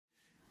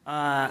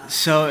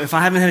So if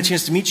I haven't had a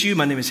chance to meet you,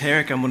 my name is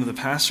Herrick. I'm one of the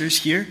pastors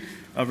here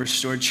of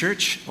Restored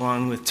Church,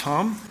 along with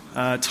Tom.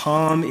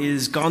 Tom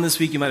is gone this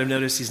week. You might have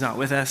noticed he's not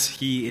with us.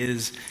 He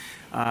is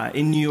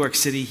in New York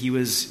City. He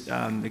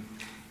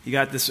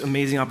got this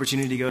amazing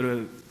opportunity to go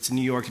to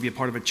New York to be a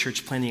part of a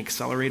church planning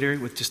accelerator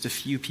with just a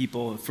few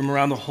people from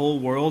around the whole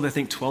world. I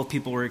think 12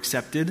 people were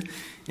accepted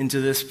into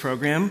this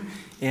program,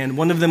 and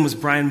one of them was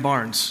Brian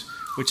Barnes,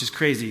 which is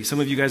crazy. Some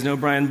of you guys know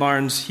Brian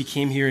Barnes. He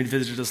came here and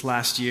visited us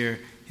last year.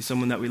 He's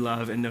someone that we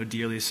love and know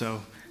dearly,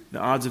 so the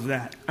odds of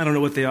that, I don't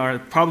know what they are,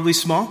 probably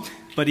small,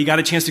 but he got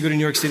a chance to go to New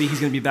York City. He's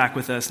going to be back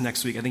with us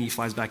next week. I think he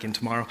flies back in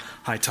tomorrow.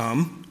 Hi,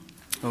 Tom.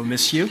 I'll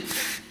miss you.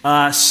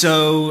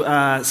 So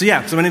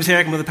my name is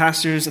Herrick. I'm one of the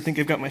pastors. I think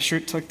I've got my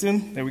shirt tucked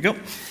in. There we go.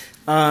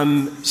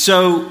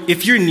 So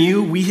if you're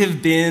new, we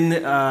have been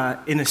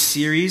in a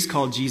series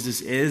called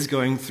Jesus Is,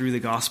 going through the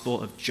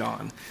Gospel of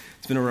John.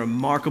 It's been a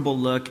remarkable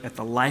look at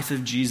the life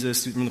of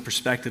Jesus from the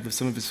perspective of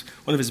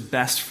one of his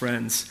best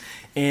friends.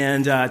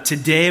 And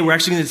today we're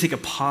actually going to take a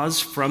pause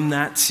from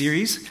that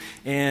series.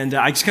 And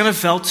I just kind of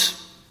felt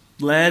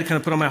led, kind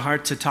of put on my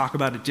heart to talk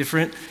about a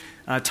different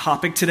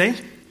topic today,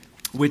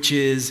 which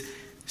is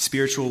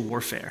spiritual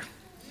warfare.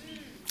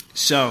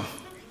 So,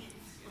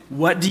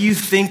 what do you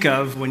think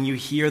of when you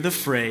hear the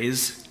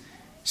phrase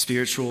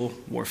spiritual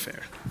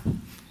warfare?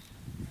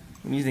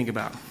 What do you think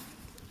about?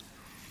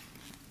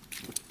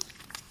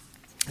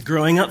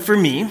 Growing up for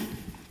me,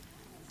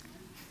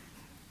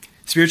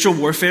 spiritual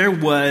warfare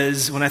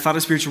was, when I thought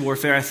of spiritual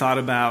warfare, I thought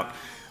about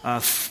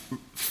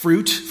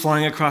fruit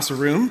flying across a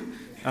room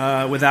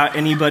without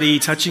anybody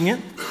touching it.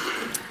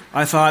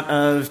 I thought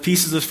of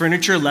pieces of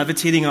furniture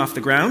levitating off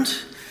the ground.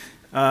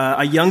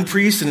 A young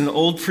priest and an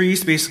old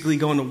priest basically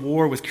going to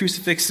war with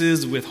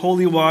crucifixes, with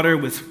holy water,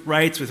 with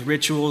rites, with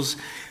rituals.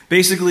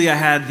 Basically, I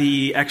had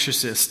The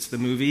Exorcist, the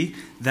movie,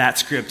 that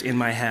script in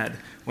my head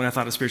when I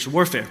thought of spiritual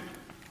warfare.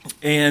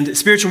 And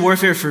spiritual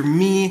warfare for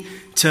me,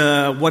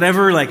 to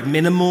whatever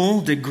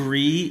minimal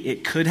degree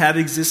it could have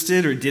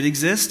existed or did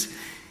exist,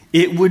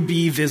 it would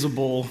be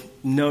visible,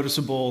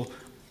 noticeable,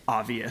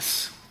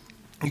 obvious.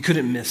 You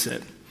couldn't miss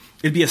it.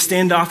 It'd be a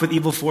standoff with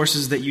evil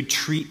forces that you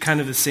treat kind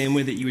of the same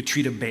way that you would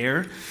treat a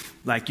bear.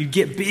 Like, you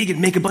get big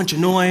and make a bunch of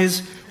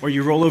noise, or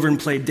you roll over and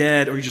play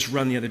dead, or you just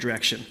run the other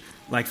direction.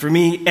 Like, for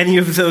me, any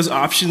of those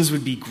options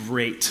would be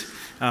great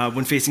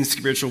when facing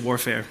spiritual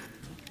warfare.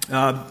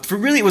 For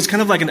really, it was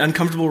kind of like an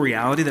uncomfortable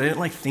reality that I didn't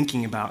like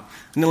thinking about.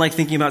 I didn't like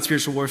thinking about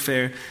spiritual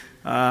warfare.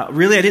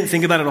 Really, I didn't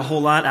think about it a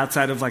whole lot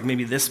outside of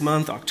maybe this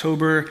month,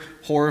 October,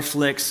 horror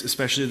flicks,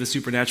 especially the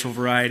supernatural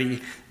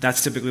variety.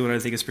 That's typically what I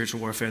think of spiritual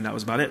warfare, and that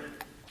was about it.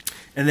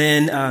 And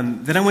then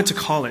I went to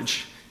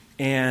college,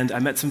 and I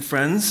met some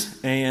friends,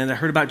 and I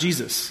heard about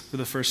Jesus for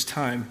the first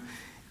time.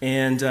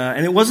 And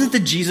it wasn't the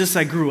Jesus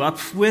I grew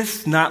up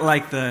with, not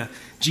like the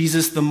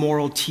Jesus, the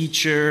moral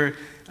teacher,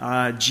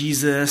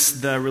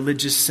 Jesus, the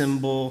religious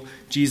symbol,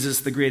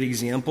 Jesus, the great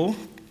example.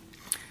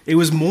 It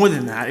was more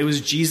than that. It was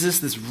Jesus,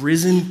 this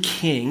risen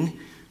king,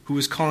 who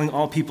was calling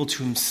all people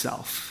to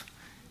himself,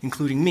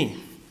 including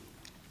me.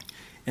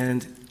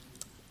 And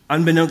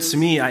unbeknownst to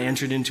me, I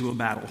entered into a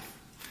battle.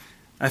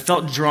 I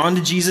felt drawn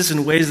to Jesus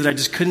in ways that I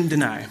just couldn't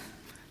deny.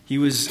 He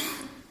was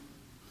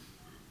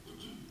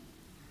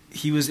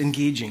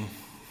engaging.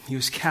 He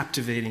was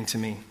captivating to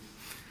me.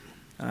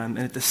 And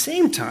at the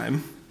same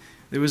time,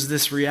 there was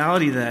this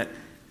reality that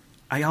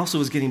I also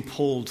was getting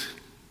pulled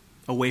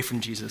away from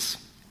Jesus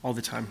all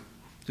the time,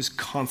 just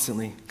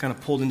constantly kind of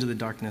pulled into the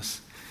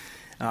darkness.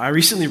 I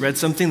recently read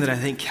something that I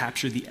think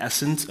captured the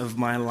essence of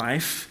my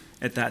life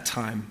at that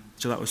time,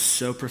 so that was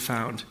so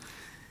profound.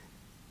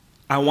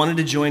 I wanted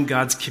to join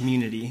God's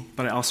community,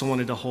 but I also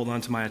wanted to hold on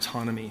to my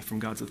autonomy from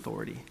God's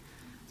authority.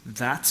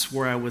 That's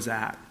where I was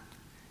at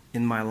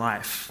in my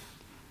life.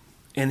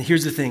 And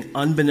here's the thing,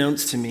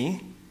 unbeknownst to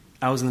me,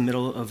 I was in the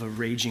middle of a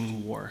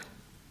raging war,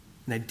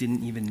 and I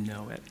didn't even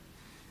know it.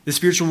 The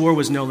spiritual war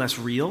was no less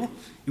real,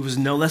 it was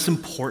no less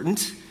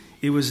important,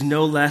 it was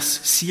no less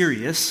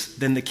serious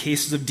than the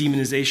cases of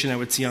demonization I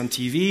would see on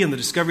TV, on the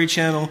Discovery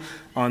Channel,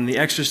 on The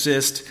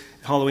Exorcist,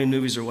 Halloween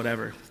movies, or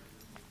whatever.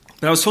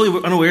 But I was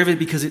totally unaware of it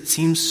because it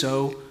seemed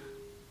so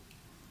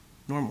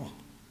normal.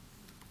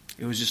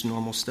 It was just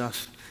normal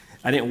stuff.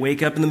 I didn't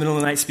wake up in the middle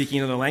of the night speaking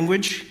another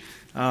language,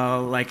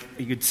 like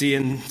you could see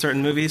in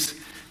certain movies.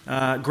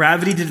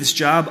 Gravity did its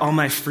job. All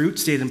my fruit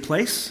stayed in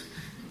place.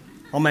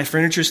 All my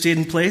furniture stayed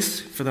in place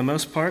for the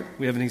most part.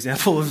 We have an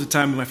example of the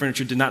time when my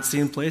furniture did not stay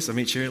in place. I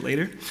may share it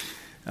later.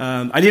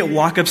 I didn't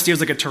walk upstairs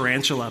like a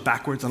tarantula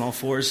backwards on all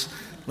fours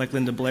like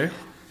Linda Blair.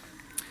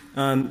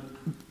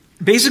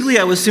 Basically,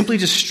 I was simply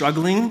just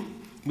struggling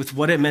with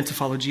what it meant to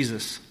follow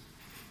Jesus.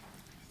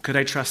 Could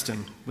I trust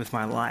him with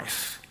my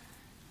life?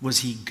 Was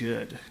he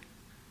good?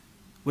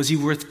 Was he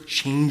worth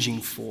changing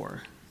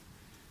for?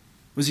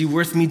 Was he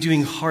worth me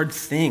doing hard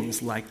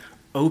things like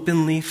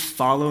openly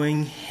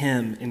following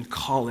him in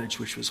college,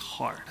 which was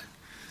hard?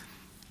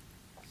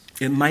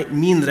 It might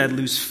mean that I'd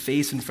lose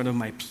face in front of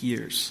my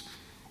peers.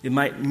 It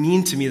might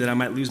mean to me that I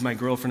might lose my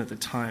girlfriend at the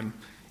time.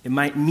 It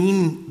might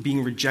mean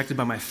being rejected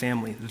by my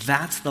family.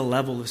 That's the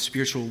level of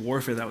spiritual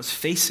warfare that I was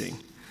facing.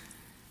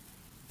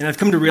 And I've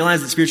come to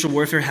realize that spiritual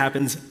warfare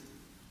happens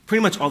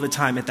pretty much all the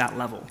time at that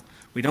level.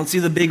 We don't see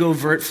the big,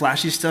 overt,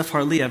 flashy stuff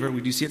hardly ever.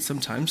 We do see it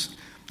sometimes,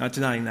 not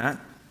denying that.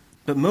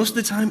 But most of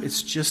the time,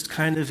 it's just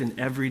kind of in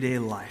everyday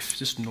life,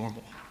 just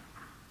normal.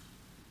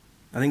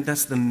 I think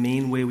that's the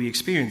main way we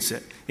experience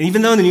it. And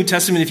even though in the New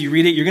Testament, if you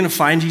read it, you're going to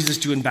find Jesus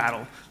doing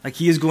battle. Like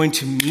he's going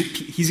to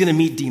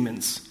meet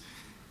demons,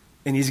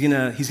 and he's going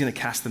to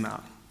cast them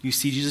out. You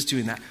see Jesus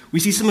doing that. We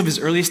see some of his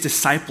earliest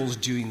disciples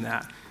doing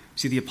that. We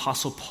see the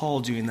Apostle Paul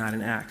doing that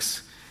in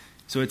Acts.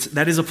 So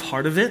that is a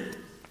part of it.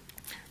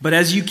 But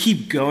as you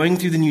keep going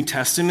through the New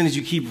Testament, as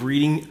you keep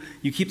reading,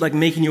 you keep like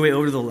making your way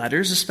over to the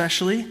letters,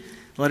 especially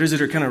letters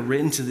that are kind of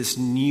written to this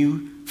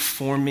new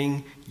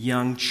forming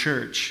young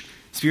church.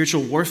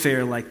 Spiritual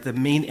warfare, like the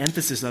main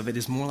emphasis of it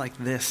is more like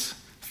this,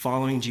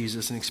 following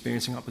Jesus and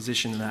experiencing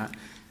opposition to that.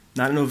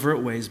 Not in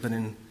overt ways, but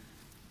in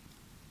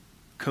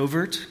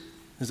covert,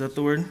 is that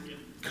the word? Yep.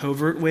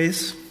 Covert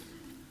ways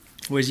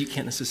you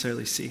can't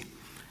necessarily see.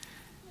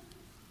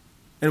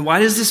 And why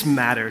does this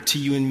matter to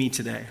you and me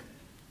today?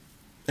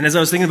 And as I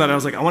was thinking about it, I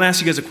was like, I want to ask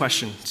you guys a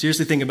question.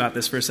 Seriously think about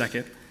this for a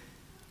second.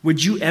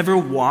 Would you ever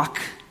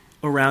walk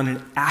around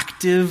an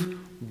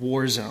active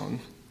war zone,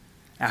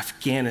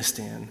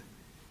 Afghanistan,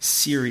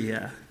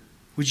 Syria?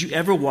 Would you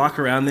ever walk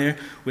around there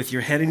with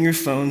your head in your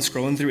phone,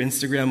 scrolling through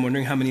Instagram,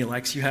 wondering how many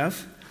likes you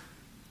have?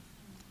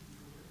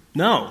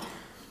 No.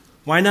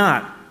 Why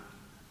not?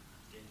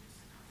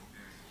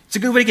 It's a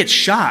good way to get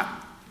shot.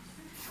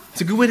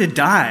 It's a good way to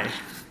die.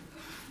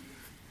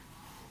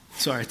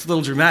 Sorry, it's a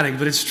little dramatic,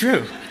 but it's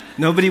true.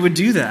 Nobody would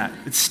do that.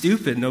 It's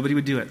stupid. Nobody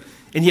would do it.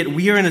 And yet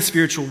we are in a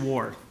spiritual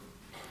war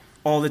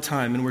all the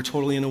time, and we're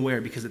totally unaware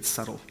because it's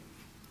subtle.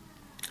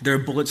 There are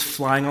bullets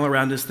flying all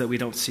around us that we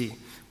don't see.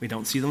 We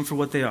don't see them for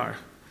what they are.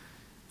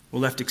 We're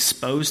left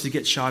exposed to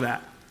get shot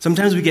at.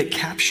 Sometimes we get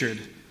captured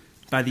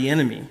by the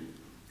enemy.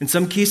 In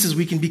some cases,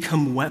 we can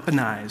become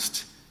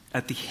weaponized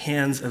at the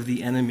hands of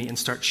the enemy and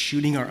start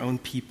shooting our own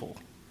people.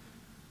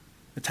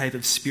 A type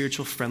of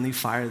spiritual friendly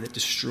fire that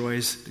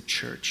destroys the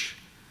church,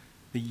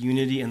 the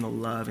unity and the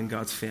love in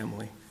God's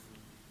family.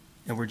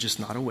 And we're just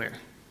not aware.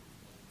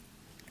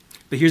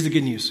 But here's the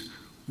good news.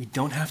 We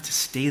don't have to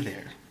stay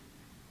there.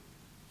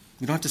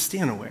 We don't have to stay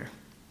unaware.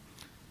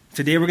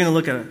 Today we're going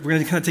to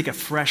kind of take a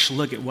fresh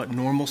look at what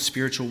normal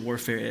spiritual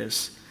warfare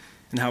is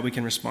and how we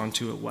can respond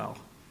to it well.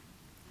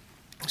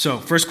 So,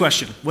 first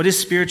question, what is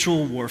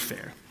spiritual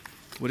warfare?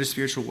 What is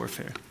spiritual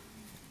warfare?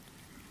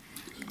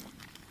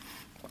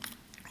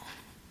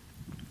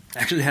 I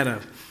actually had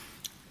a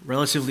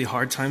relatively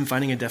hard time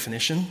finding a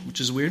definition, which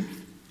is weird.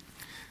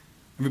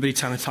 Everybody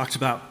kind of talked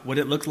about what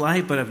it looked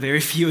like, but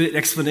very few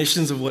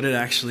explanations of what it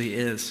actually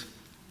is.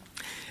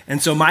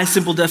 And so my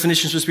simple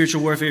definitions for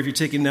spiritual warfare, if you're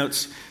taking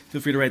notes,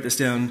 feel free to write this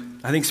down.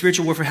 I think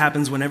spiritual warfare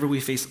happens whenever we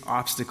face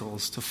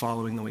obstacles to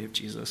following the way of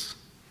Jesus.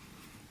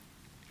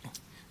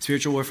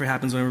 Spiritual warfare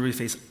happens whenever we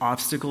face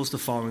obstacles to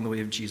following the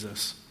way of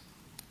Jesus.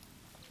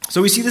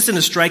 So we see this in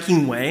a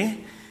striking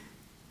way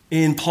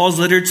in Paul's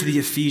letter to the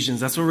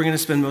Ephesians. That's where we're going to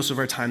spend most of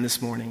our time this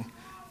morning.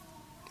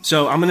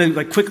 So I'm going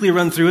to quickly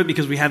run through it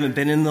because we haven't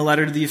been in the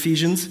letter to the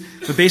Ephesians.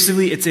 But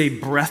basically, it's a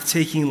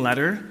breathtaking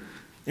letter.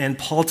 And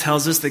Paul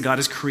tells us that God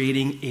is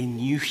creating a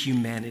new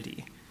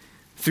humanity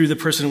through the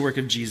person and work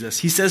of Jesus.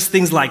 He says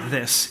things like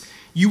this: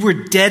 you were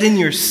dead in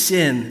your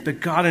sin,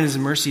 but God in his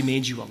mercy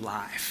made you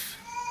alive.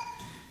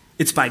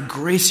 It's by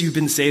grace you've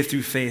been saved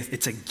through faith.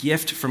 It's a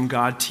gift from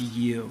God to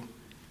you.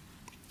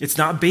 It's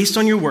not based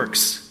on your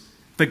works,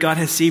 but God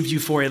has saved you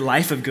for a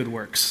life of good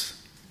works.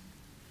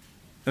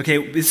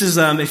 Okay, this is,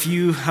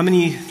 how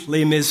many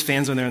Les Mis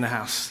fans are there in the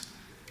house?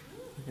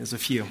 There's a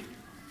few.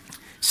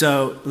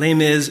 So, Les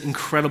Mis,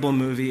 incredible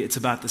movie. It's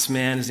about this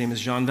man. His name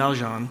is Jean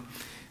Valjean.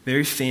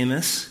 Very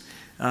famous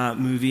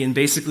movie. And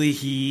basically,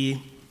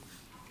 he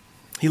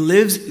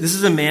lives, this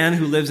is a man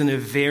who lives in a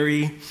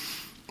very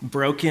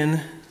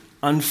broken,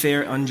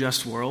 unfair,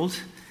 unjust world.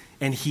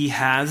 And he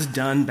has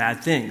done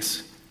bad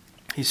things.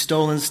 He's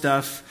stolen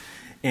stuff.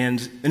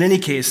 And in any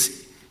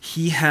case,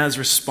 he has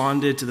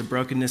responded to the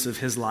brokenness of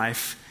his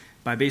life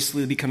by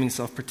basically becoming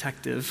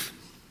self-protective.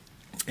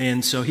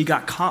 And so he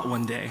got caught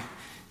one day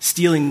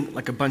stealing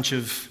like a bunch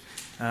of,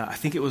 I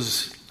think it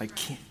was like,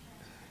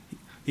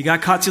 he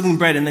got caught stealing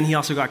bread, and then he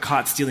also got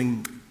caught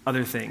stealing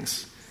other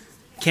things.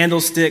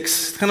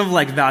 Candlesticks, kind of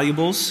like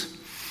valuables.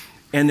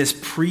 And this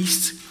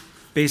priest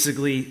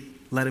basically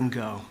let him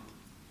go.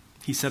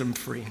 He set him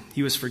free.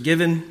 He was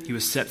forgiven. He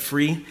was set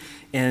free.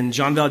 And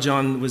Jean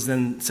Valjean was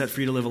then set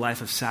free to live a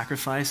life of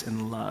sacrifice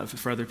and love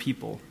for other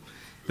people.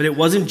 But it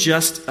wasn't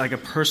just like a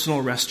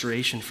personal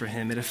restoration for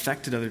him. It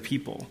affected other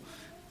people.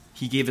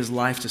 He gave his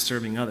life to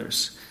serving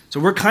others.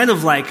 So we're kind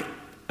of like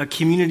a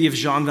community of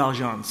Jean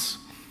Valjeans.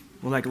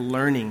 We're like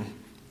learning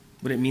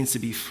what it means to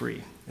be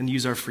free and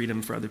use our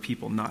freedom for other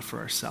people, not for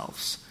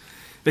ourselves.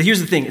 But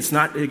here's the thing. It's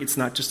not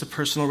just a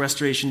personal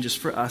restoration just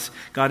for us.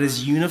 God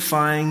is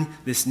unifying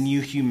this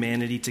new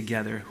humanity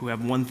together who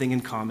have one thing in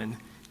common: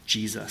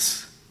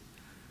 Jesus.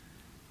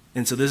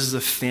 And so this is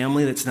a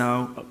family that's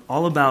now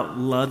all about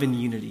love and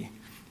unity.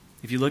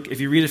 If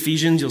you read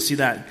Ephesians, you'll see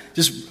that.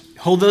 Just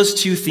hold those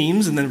two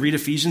themes and then read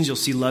Ephesians, you'll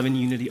see love and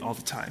unity all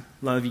the time.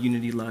 Love,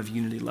 unity, love,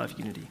 unity, love,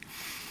 unity.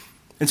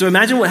 And so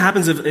imagine what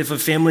happens if a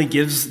family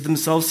gives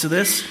themselves to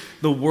this.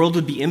 The world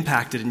would be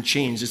impacted and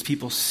changed as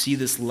people see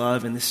this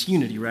love and this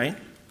unity, right?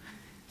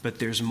 But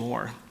there's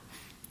more.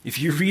 If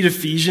you read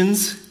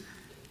Ephesians,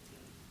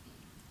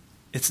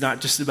 it's not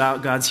just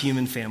about God's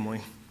human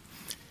family.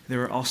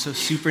 There are also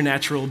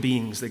supernatural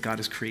beings that God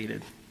has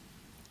created.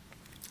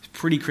 It's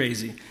pretty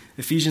crazy.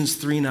 Ephesians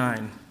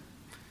 3:9.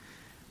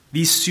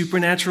 These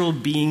supernatural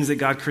beings that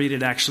God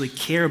created actually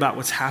care about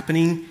what's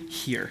happening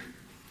here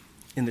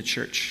in the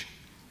church.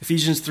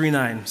 Ephesians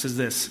 3:9 says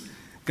this: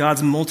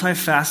 God's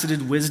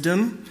multifaceted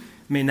wisdom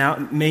may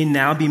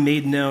now be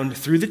made known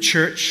through the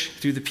church,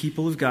 through the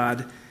people of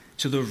God,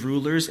 to the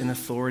rulers and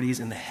authorities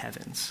in the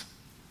heavens.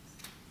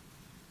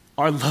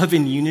 Our love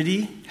and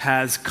unity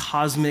has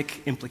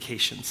cosmic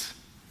implications.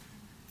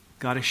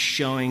 God is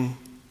showing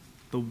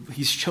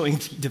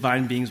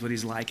divine beings what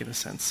he's like, in a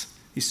sense,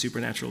 these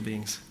supernatural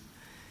beings.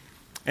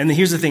 And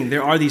here's the thing,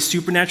 there are these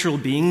supernatural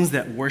beings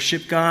that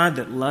worship God,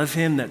 that love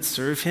him, that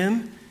serve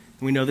him. And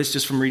we know this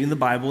just from reading the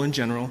Bible in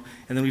general.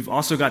 And then we've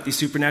also got these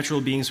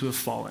supernatural beings who have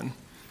fallen,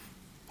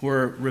 who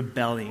are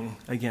rebelling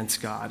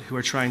against God, who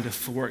are trying to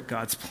thwart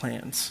God's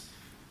plans.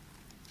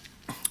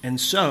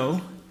 And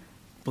so,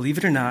 believe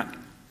it or not,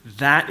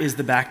 that is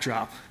the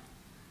backdrop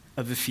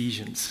of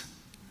Ephesians.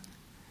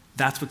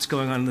 That's what's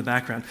going on in the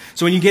background.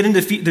 So when you get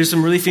into, there's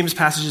some really famous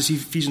passages,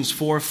 Ephesians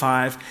 4,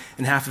 5,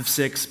 and half of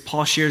 6.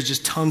 Paul shares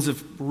just tons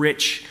of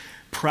rich,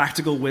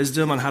 practical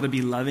wisdom on how to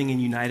be loving and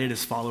united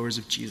as followers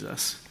of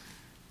Jesus.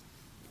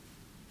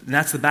 And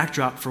that's the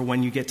backdrop for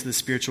when you get to the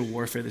spiritual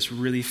warfare, these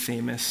really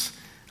famous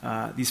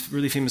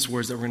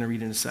words that we're going to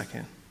read in a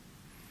second.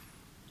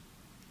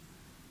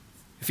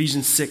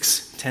 Ephesians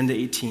 6, 10 to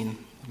 18.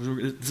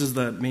 This is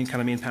the main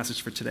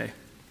passage for today.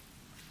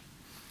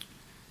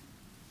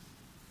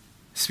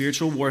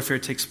 Spiritual warfare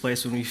takes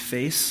place when we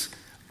face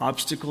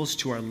obstacles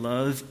to our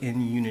love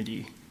and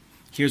unity.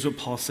 Here's what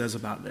Paul says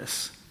about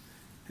this.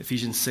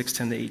 Ephesians 6,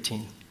 10 to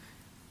 18. It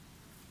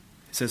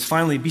says,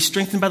 "Finally, be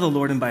strengthened by the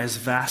Lord and by his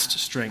vast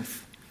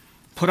strength.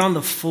 Put on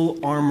the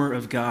full armor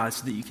of God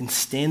so that you can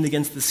stand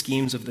against the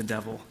schemes of the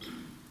devil.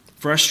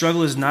 For our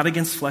struggle is not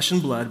against flesh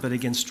and blood, but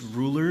against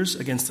rulers,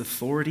 against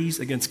authorities,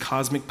 against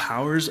cosmic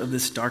powers of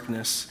this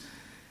darkness,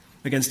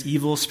 against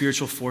evil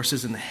spiritual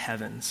forces in the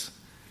heavens.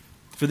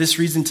 For this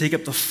reason, take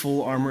up the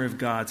full armor of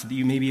God so that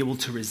you may be able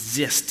to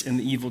resist in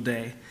the evil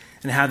day,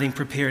 and having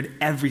prepared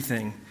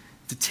everything,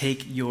 to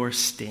take your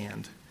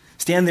stand.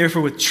 Stand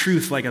therefore with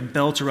truth like a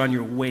belt around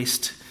your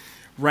waist,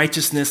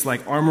 righteousness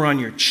like armor on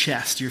your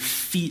chest, your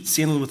feet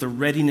sandaled with a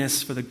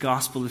readiness for the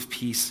gospel of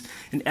peace.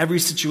 In every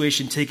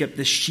situation, take up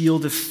the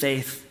shield of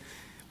faith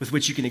with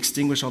which you can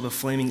extinguish all the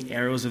flaming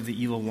arrows of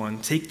the evil one.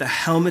 Take the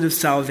helmet of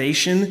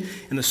salvation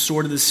and the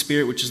sword of the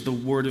Spirit, which is the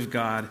word of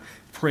God.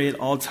 Pray at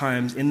all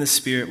times in the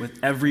Spirit with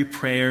every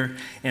prayer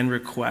and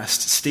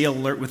request. Stay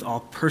alert with all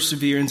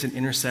perseverance and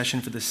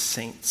intercession for the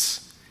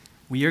saints."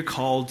 We are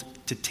called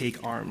to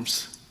take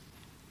arms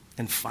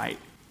and fight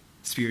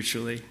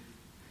spiritually.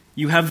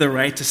 You have the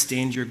right to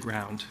stand your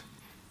ground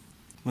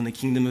when the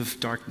kingdom of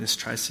darkness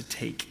tries to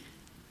take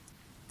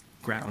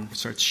ground,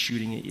 starts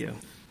shooting at you.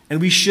 And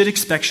we should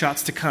expect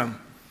shots to come.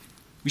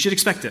 We should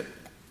expect it.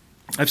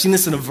 I've seen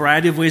this in a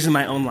variety of ways in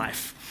my own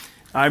life.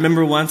 I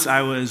remember once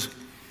I was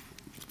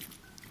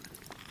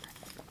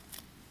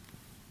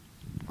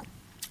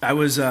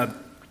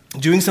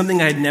doing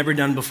something I had never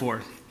done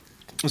before.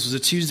 This was a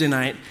Tuesday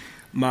night.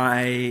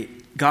 My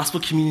gospel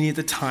community at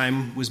the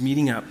time was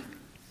meeting up.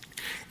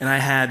 And I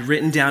had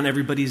written down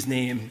everybody's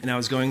name, and I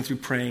was going through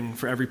praying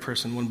for every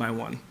person one by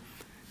one,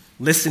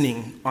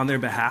 listening on their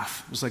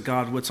behalf. It was like,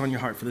 God, what's on your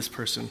heart for this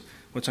person?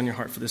 What's on your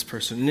heart for this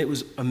person? And it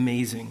was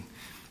amazing.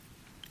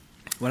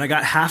 When I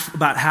got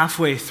about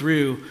halfway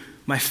through,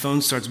 my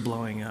phone starts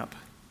blowing up.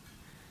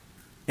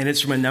 And it's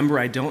from a number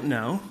I don't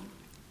know,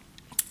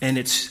 and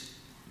it's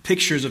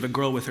pictures of a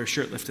girl with her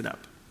shirt lifted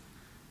up.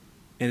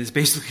 And it's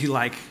basically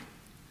like,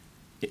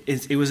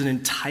 it was an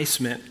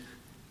enticement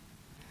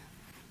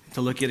to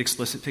look at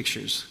explicit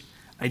pictures.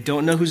 I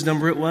don't know whose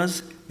number it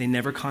was. They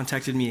never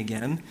contacted me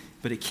again,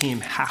 but it came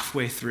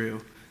halfway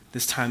through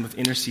this time of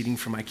interceding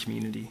for my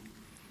community.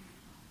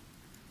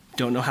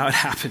 Don't know how it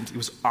happened. It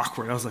was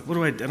awkward. I was like,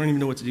 I don't even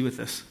know what to do with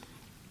this.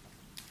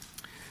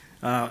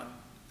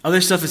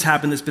 Other stuff has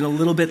happened that's been a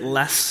little bit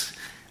less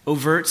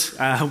overt.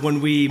 When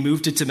we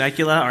moved to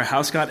Temecula, our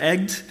house got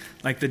egged.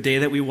 Like the day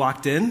that we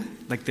walked in,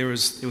 like it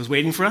was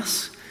waiting for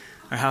us.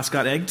 Our house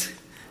got egged.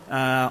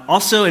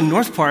 Also in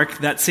North Park,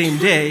 that same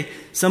day,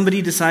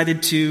 somebody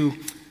decided to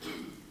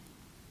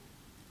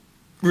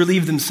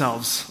relieve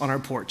themselves on our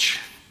porch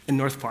in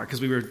North Park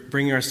because we were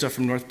bringing our stuff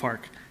from North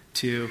Park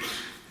to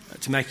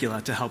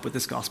Temecula to help with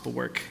this gospel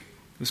work.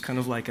 It was kind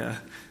of like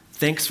a,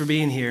 thanks for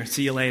being here,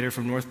 see you later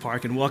from North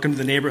Park, and welcome to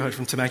the neighborhood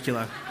from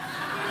Temecula.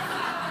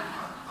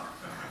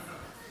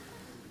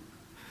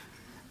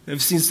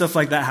 I've seen stuff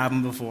like that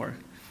happen before.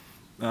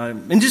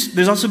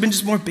 There's also been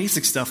just more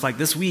basic stuff. Like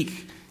this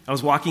week, I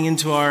was walking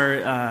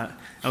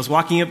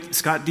up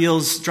Scott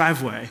Deal's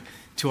driveway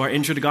to our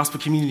Intro to Gospel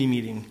community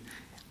meeting.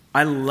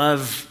 I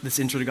love this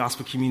Intro to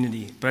Gospel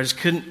community, but I just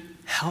couldn't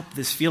help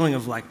this feeling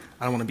of like,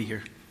 I don't want to be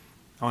here.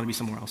 I want to be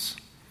somewhere else.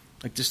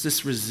 Like just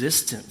this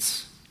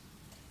resistance.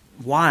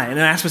 Why? And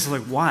I asked myself,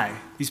 like, why?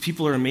 These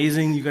people are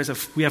amazing.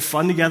 We have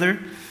fun together.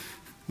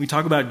 We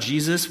talk about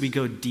Jesus. We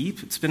go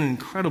deep. It's been an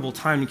incredible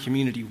time in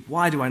community.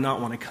 Why do I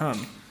not want to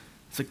come?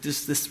 It's like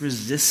this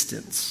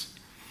resistance.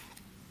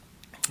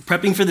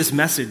 Prepping for this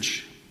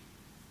message,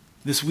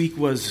 this week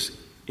was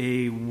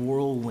a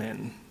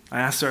whirlwind. I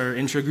asked our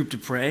intro group to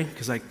pray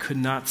because I could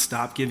not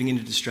stop giving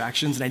into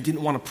distractions, and I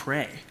didn't want to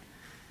pray.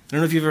 I don't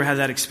know if you've ever had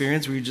that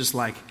experience where you're just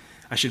like,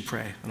 I should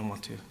pray. I don't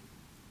want to.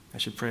 I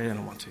should pray. I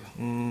don't want to.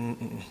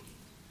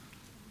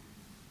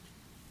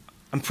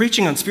 I'm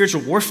preaching on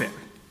spiritual warfare.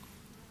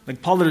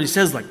 Like Paul literally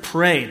says, like,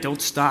 pray,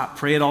 don't stop,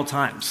 pray at all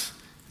times.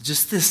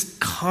 Just this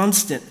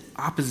constant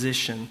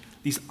opposition,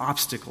 these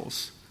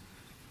obstacles.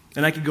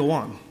 And I could go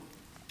on.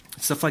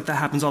 Stuff like that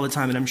happens all the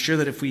time, and I'm sure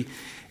that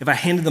if I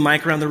handed the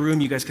mic around the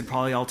room, you guys could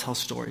probably all tell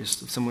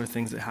stories of similar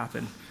things that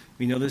happen.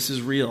 We know this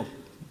is real.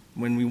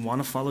 When we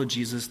want to follow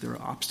Jesus, there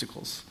are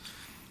obstacles.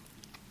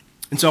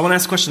 And so I want to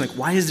ask a question like,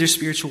 why is there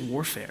spiritual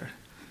warfare?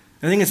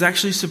 I think it's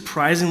actually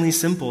surprisingly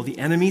simple. The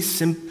enemy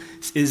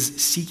is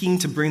seeking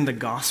to bring the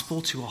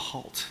gospel to a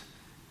halt.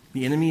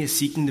 The enemy is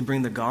seeking to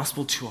bring the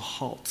gospel to a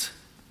halt.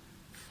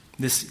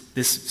 This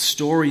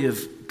story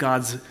of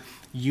God's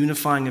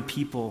unifying a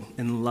people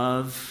in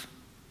love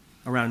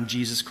around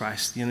Jesus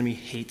Christ. The enemy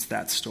hates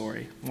that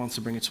story, wants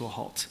to bring it to a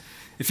halt.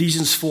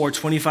 Ephesians 4,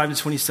 25 to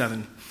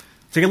 27.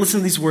 Take a listen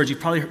to these words.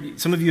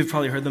 Some of you have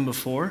probably heard them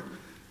before.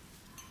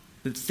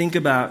 But think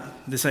about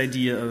this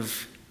idea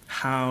of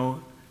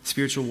how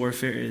spiritual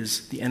warfare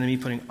is the enemy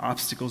putting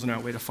obstacles in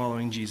our way to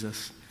following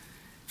Jesus.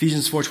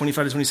 Ephesians 4,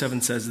 25 to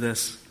 27 says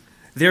this.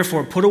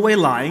 Therefore, put away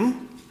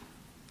lying.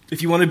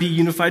 If you want to be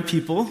unified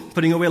people,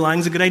 putting away lying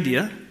is a good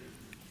idea.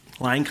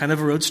 Lying kind of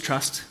erodes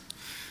trust.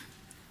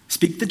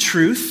 Speak the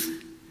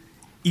truth,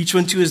 each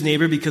one to his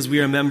neighbor, because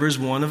we are members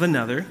one of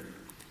another.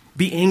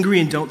 Be angry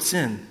and don't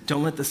sin.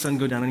 Don't let the sun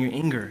go down on your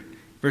anger.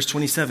 Verse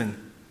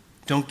 27,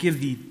 don't give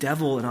the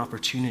devil an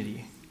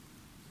opportunity.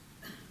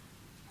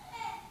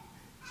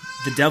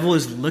 The devil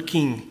is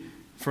looking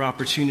for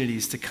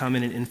opportunities to come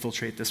in and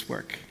infiltrate this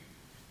work,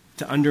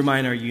 to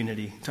undermine our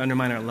unity, to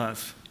undermine our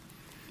love.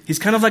 He's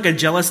kind of like a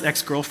jealous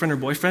ex-girlfriend or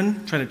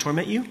boyfriend trying to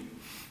torment you.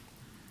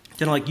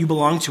 Kind of like you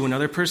belong to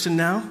another person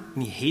now,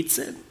 and he hates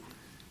it.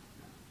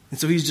 And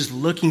so he's just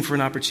looking for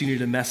an opportunity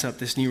to mess up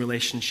this new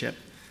relationship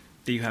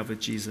that you have with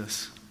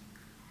Jesus.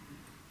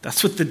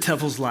 That's what the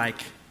devil's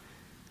like.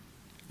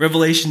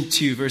 Revelation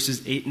 2,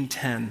 verses 8 and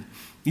 10.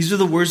 These are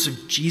the words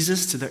of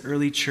Jesus to the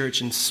early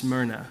church in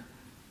Smyrna.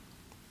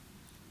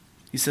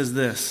 He says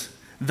this,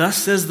 thus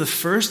says the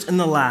first and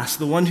the last,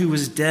 the one who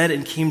was dead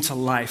and came to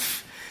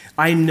life.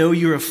 I know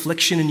your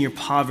affliction and your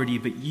poverty,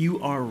 but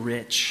you are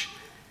rich.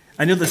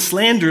 I know the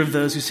slander of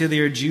those who say they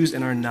are Jews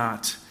and are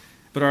not,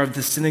 but are of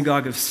the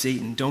synagogue of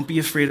Satan. Don't be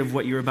afraid of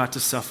what you're about to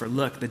suffer.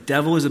 Look, the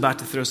devil is about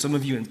to throw some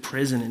of you in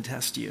prison and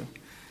test you.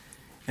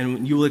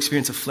 And you will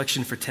experience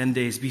affliction for 10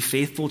 days. Be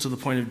faithful to the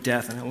point of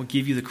death, and I will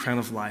give you the crown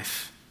of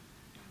life.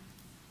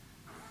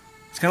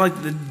 It's kind of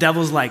like the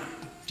devil's like,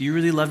 do you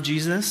really love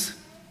Jesus?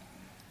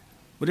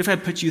 What if I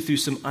put you through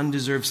some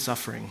undeserved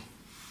suffering?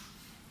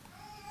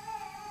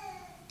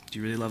 Do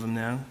you really love him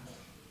now?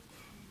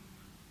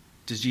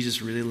 Does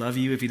Jesus really love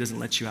you if he doesn't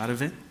let you out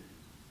of it?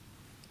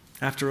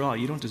 After all,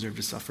 you don't deserve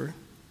to suffer.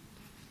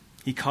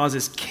 He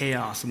causes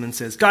chaos and then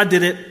says, God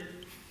did it.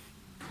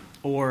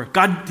 Or,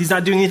 God, he's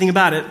not doing anything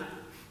about it.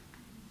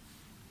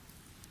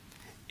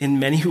 In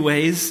many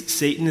ways,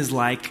 Satan is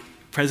like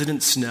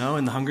President Snow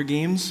in the Hunger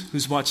Games.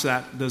 Who's watched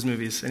those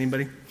movies?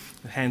 Anybody?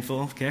 A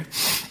handful, okay.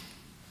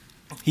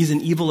 He's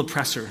an evil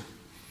oppressor.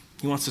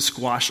 He wants to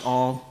squash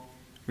all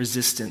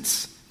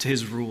resistance to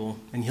his rule,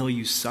 and he'll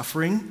use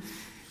suffering,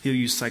 he'll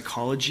use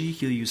psychology,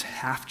 he'll use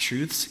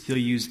half-truths, he'll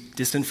use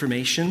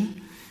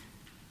disinformation.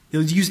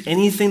 He'll use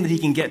anything that he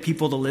can get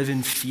people to live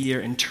in fear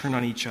and turn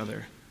on each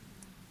other.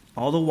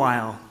 All the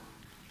while,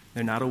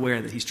 they're not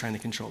aware that he's trying to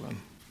control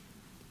them.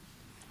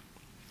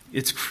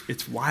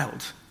 It's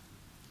wild,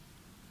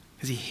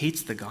 because he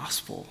hates the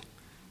gospel.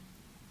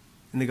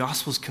 And the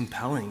gospel is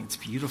compelling, it's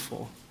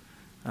beautiful.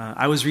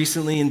 I was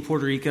recently in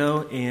Puerto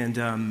Rico, and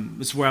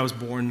this is where I was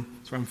born,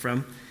 that's where I'm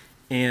from.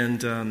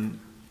 And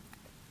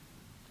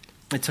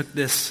I took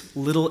this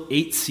little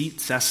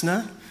 8-seat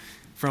Cessna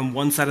from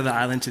one side of the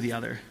island to the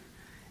other.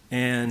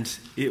 And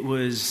it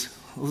was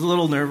a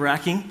little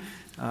nerve-wracking.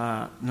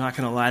 I'm not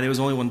going to lie, there was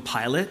only one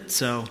pilot,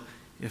 so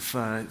if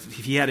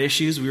he had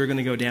issues, we were going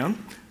to go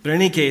down. But in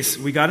any case,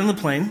 we got in the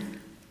plane,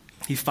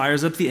 he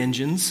fires up the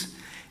engines,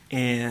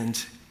 and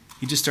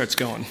he just starts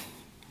going.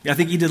 I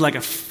think he did like a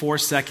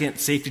 4-second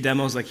safety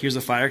demo. It was like, here's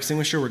a fire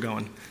extinguisher, we're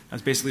going.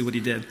 That's basically what he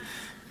did.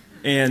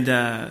 And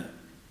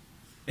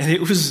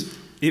it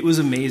was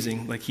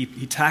amazing. Like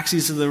he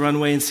taxis to the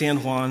runway in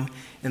San Juan,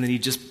 and then he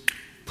just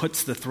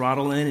puts the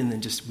throttle in, and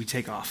then we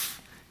take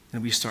off,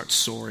 and we start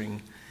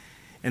soaring.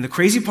 And the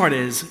crazy part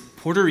is,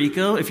 Puerto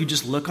Rico, if you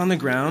just look on the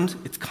ground,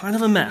 it's kind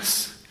of a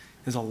mess.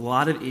 There's a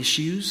lot of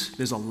issues.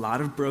 There's a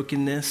lot of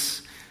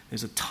brokenness.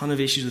 There's a ton of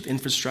issues with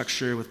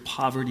infrastructure, with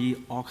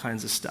poverty, all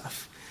kinds of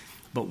stuff.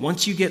 But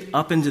once you get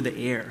up into the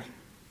air,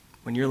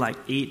 when you're like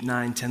 8,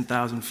 9,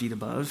 10,000 feet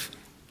above,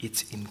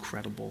 it's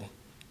incredible.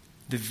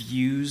 The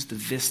views, the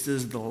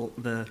vistas,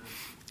 the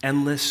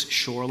endless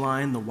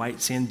shoreline, the white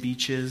sand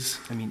beaches.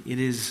 I mean,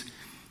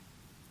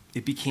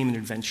 it became an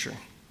adventure.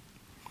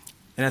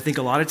 And I think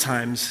a lot of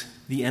times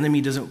the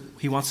enemy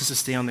he wants us to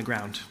stay on the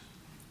ground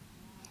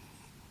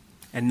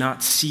and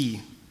not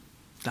see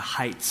the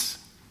heights,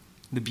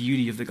 the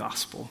beauty of the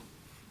gospel.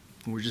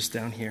 And we're just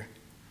down here.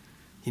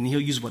 And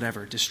he'll use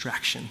whatever,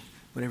 distraction,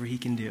 whatever he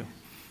can do.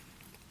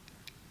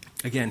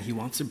 Again, he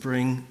wants to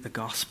bring the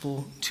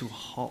gospel to a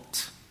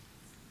halt.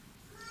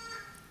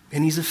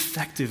 And he's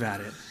effective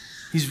at it.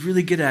 He's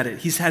really good at it.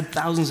 He's had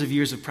thousands of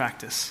years of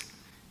practice.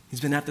 He's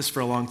been at this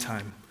for a long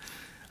time.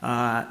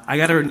 I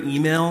got an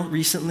email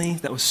recently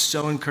that was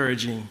so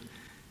encouraging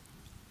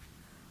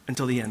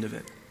until the end of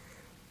it.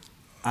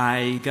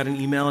 I got an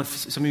email, if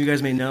some of you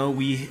guys may know,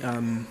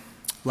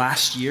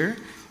 last year,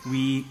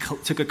 we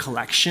took a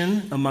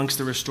collection amongst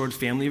the Restored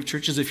family of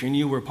churches. If you're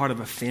new, we're part of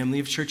a family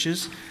of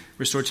churches.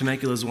 Restored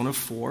Temecula is one of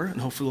 4,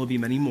 and hopefully there'll be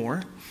many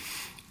more.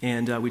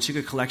 And we took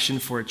a collection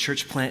for a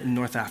church plant in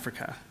North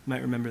Africa. You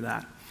might remember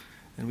that.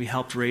 And we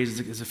helped raise,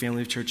 as a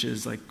family of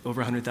churches, like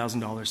over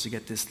 $100,000 to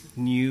get this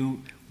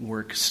new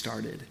work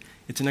started.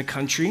 It's in a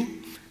country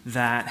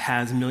that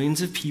has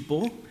millions of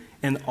people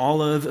and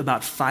all of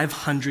about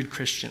 500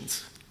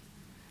 Christians.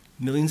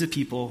 Millions of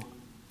people,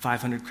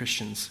 500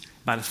 Christians.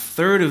 About a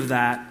third of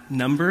that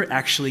number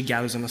actually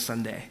gathers on a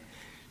Sunday.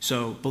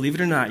 So believe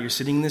it or not, you're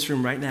sitting in this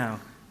room right now.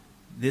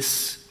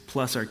 This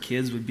plus our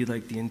kids would be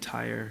like the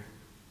entire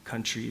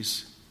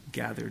country's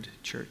gathered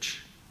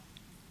church.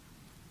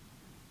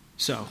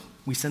 So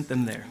we sent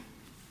them there.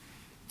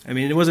 I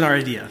mean, it wasn't our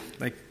idea.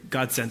 Like,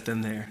 God sent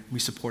them there. We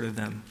supported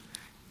them.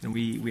 And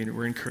we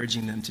were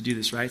encouraging them to do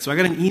this, right? So I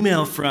got an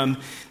email from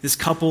this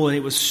couple, and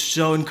it was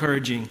so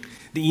encouraging.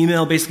 The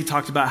email basically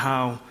talked about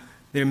how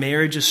their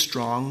marriage is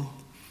strong.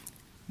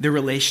 Their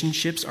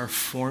relationships are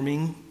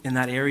forming in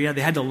that area.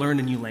 They had to learn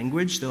a new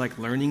language. They're like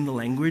learning the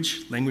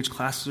language. Language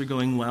classes are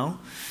going well.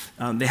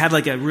 They had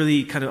like a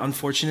really kind of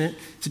unfortunate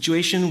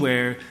situation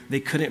where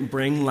they couldn't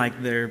bring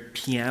like their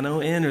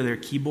piano in or their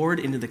keyboard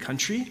into the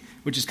country,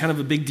 which is kind of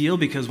a big deal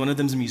because one of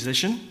them's a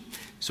musician.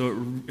 So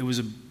it was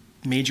a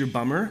major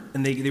bummer.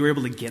 And they were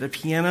able to get a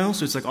piano.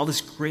 So it's like all this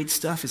great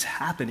stuff is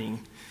happening.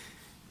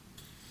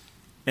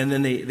 And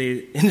then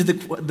they ended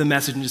the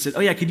message and just said, oh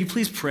yeah, could you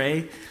please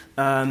pray?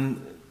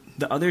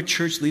 The other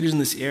church leaders in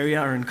this area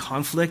are in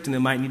conflict and there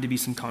might need to be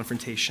some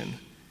confrontation.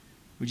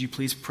 Would you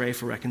please pray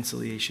for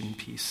reconciliation and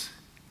peace?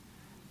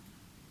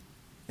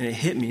 And it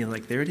hit me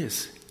like, there it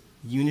is.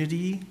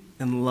 Unity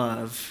and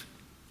love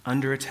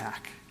under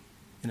attack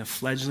in a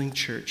fledgling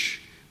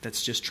church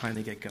that's just trying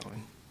to get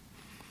going.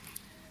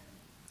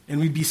 And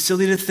we'd be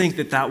silly to think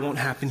that that won't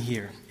happen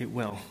here. It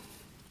will.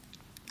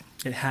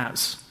 It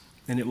has,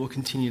 and it will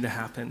continue to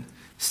happen.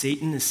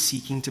 Satan is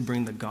seeking to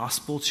bring the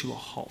gospel to a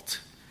halt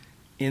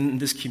in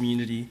this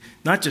community,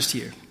 not just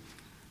here,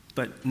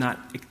 but not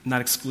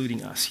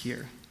excluding us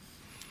here.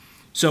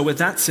 So with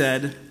that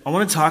said, I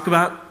want to talk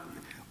about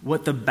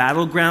what the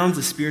battlegrounds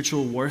of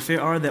spiritual warfare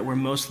are that we're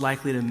most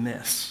likely to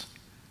miss.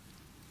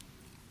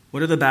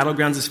 What are the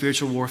battlegrounds of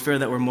spiritual warfare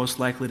that we're most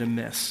likely to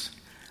miss?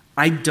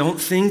 I don't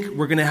think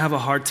we're going to have a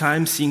hard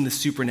time seeing the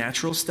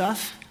supernatural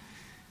stuff.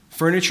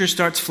 Furniture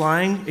starts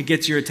flying, it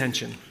gets your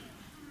attention.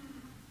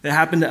 That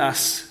happened to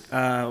us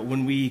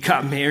when we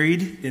got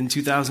married in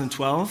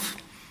 2012.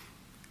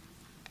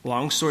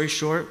 Long story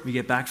short, we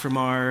get back from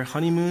our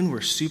honeymoon.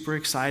 We're super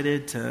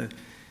excited to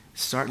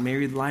start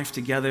married life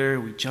together.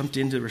 We jumped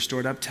into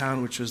Restored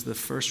Uptown, which was the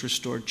first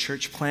Restored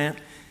church plant,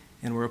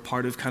 and we're a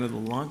part of kind of the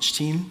launch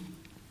team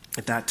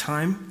at that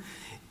time.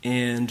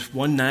 And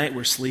one night,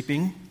 we're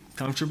sleeping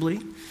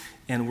comfortably,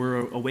 and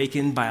we're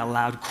awakened by a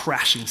loud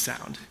crashing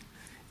sound.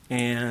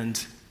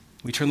 And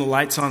we turn the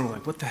lights on. We're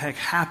like, "What the heck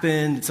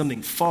happened? Did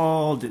something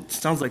fall? It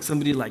sounds like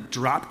somebody like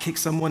drop kicked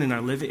someone in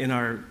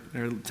our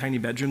tiny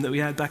bedroom that we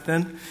had back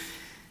then."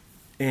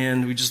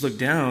 And we just look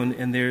down,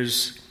 and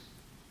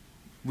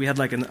we had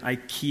like an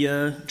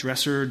IKEA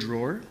dresser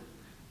drawer,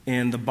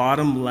 and the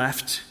bottom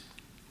left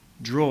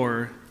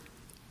drawer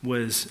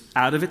was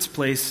out of its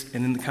place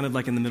and kind of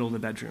like in the middle of the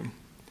bedroom.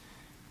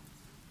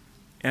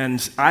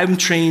 And I'm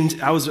trained.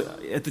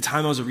 At the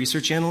time I was a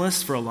research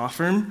analyst for a law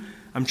firm.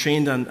 I'm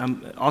trained on.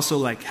 I'm also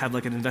like have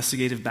like an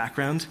investigative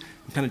background.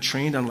 I'm kind of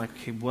trained on like,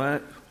 okay,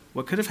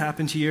 what could have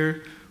happened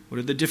here? What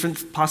are the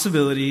different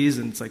possibilities?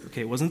 And it's like,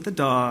 okay, it wasn't the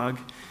dog.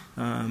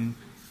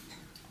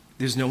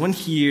 There's no one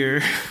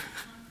here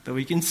that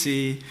we can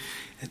see.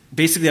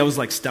 Basically, I was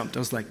like stumped. I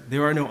was like,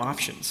 there are no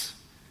options.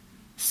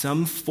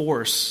 Some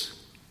force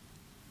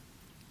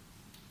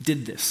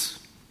did this.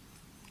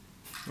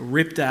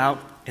 Ripped out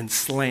and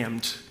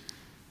slammed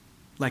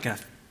like a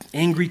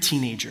angry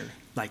teenager,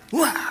 like,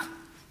 wah,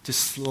 just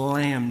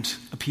slammed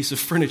a piece of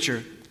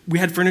furniture. We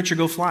had furniture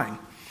go flying.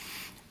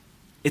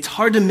 It's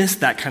hard to miss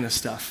that kind of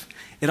stuff.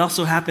 It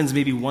also happens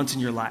maybe once in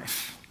your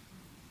life.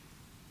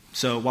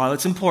 So while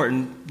it's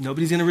important,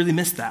 nobody's going to really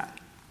miss that.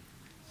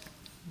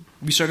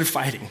 We started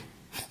fighting.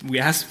 We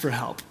asked for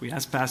help. We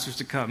asked pastors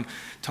to come.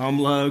 Tom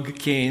Logue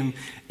came.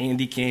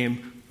 Andy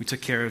came. We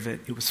took care of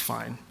it. It was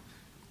fine.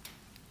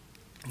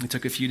 It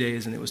took a few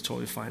days, and it was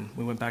totally fine.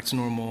 We went back to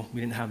normal. We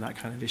didn't have that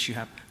kind of issue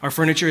happen. Our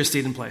furniture has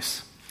stayed in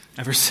place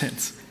ever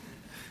since.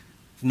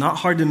 It's not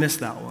hard to miss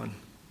that one.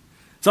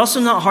 It's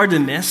also not hard to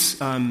miss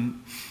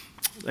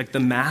like the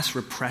mass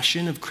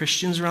repression of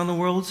Christians around the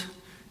world.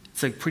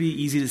 It's like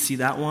pretty easy to see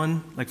that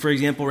one. Like, for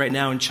example, right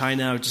now in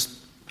China, I was just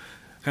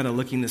kind of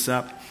looking this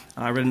up.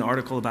 I read an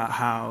article about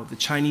how the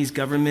Chinese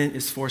government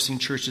is forcing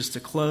churches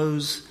to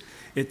close.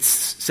 It's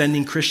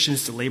sending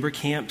Christians to labor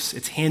camps.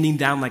 It's handing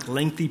down like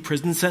lengthy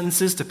prison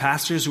sentences to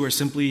pastors who are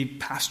simply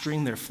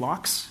pastoring their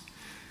flocks.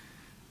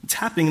 It's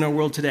happening in our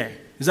world today.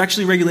 There's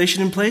actually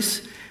regulation in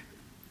place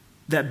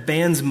that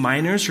bans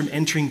minors from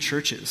entering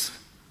churches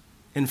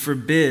and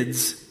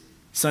forbids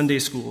Sunday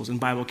schools and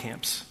Bible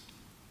camps.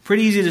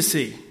 Pretty easy to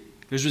see.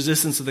 There's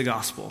resistance to the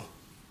gospel.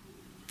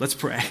 Let's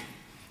pray.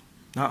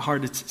 Not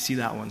hard to see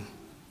that one.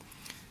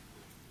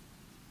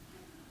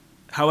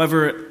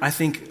 However, I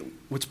think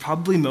what's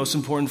probably most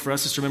important for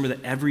us is to remember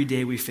that every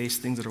day we face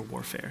things that are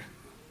warfare.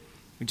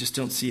 We just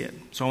don't see it.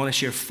 So I want to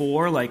share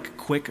 4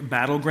 quick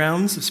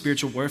battlegrounds of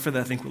spiritual warfare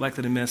that I think we're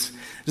likely to miss.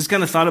 I just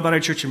kind of thought about our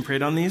church and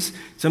prayed on these.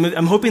 So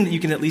I'm hoping that you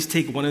can at least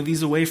take one of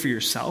these away for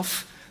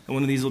yourself. And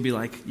one of these will be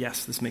like,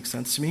 yes, this makes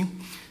sense to me.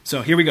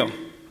 So here we go.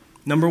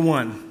 Number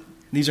 1.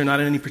 These are not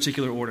in any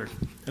particular order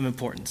of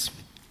importance.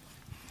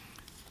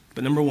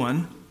 But number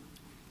 1,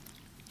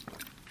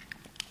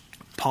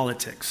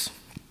 politics.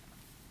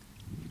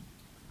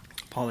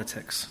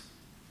 Politics.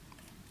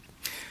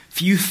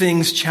 Few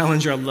things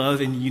challenge our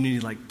love and unity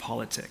like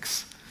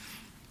politics.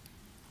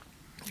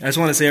 I just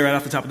want to say right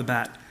off the top of the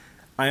bat,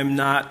 I am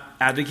not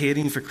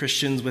advocating for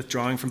Christians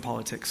withdrawing from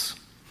politics.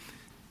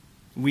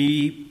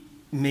 We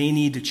may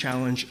need to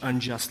challenge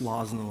unjust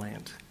laws in the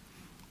land.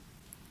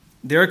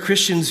 There are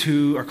Christians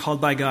who are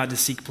called by God to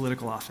seek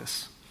political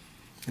office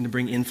and to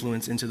bring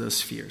influence into those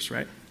spheres,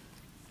 right?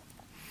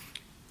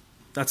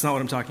 That's not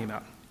what I'm talking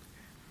about.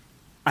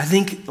 I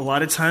think a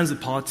lot of times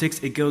with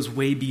politics, it goes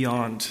way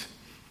beyond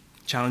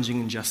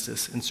challenging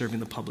injustice and serving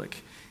the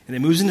public. And it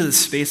moves into the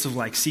space of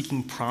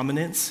seeking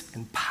prominence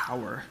and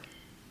power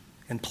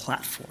and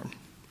platform.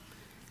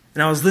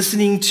 And I was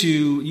listening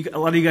to, a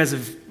lot of you guys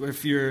have,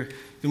 if you've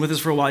been with us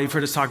for a while, you've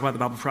heard us talk about the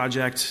Bible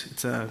Project.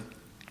 It's a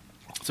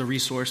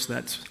resource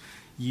that's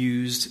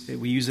used.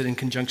 We use it in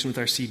conjunction with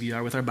our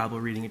CBR, with our Bible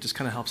reading. It just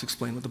kind of helps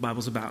explain what the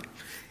Bible's about.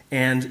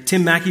 And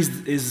Tim Mackey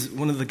is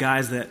one of the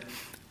guys that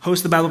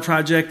hosts the Bible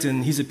Project,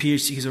 and he's a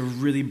PhD. He's a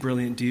really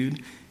brilliant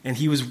dude. And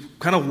he was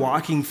kind of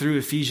walking through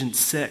Ephesians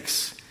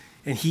 6,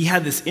 and he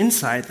had this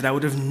insight that I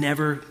would have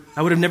never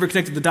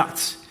connected the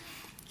dots.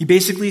 He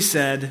basically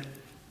said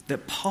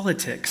that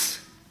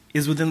politics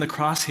is within the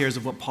crosshairs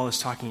of what Paul is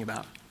talking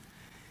about.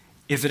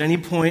 If at any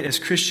point as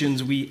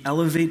Christians we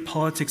elevate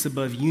politics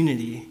above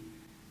unity,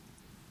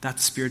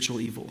 that's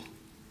spiritual evil.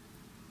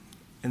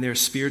 And there are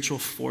spiritual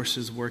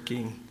forces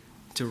working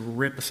to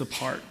rip us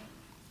apart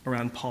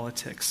around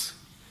politics.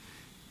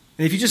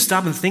 And if you just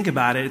stop and think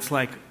about it, it's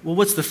like, well,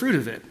 what's the fruit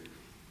of it?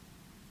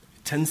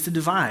 It tends to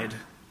divide.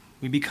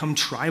 We become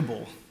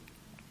tribal.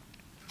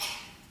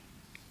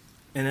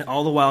 And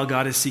all the while,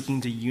 God is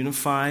seeking to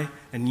unify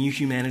a new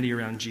humanity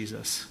around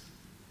Jesus.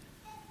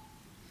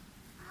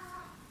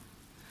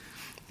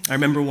 I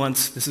remember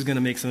once, this is going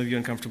to make some of you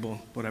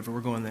uncomfortable, whatever,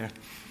 we're going there.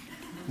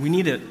 We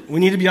need it. We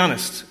need to be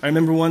honest. I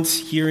remember once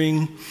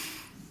hearing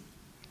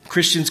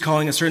Christians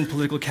calling a certain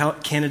political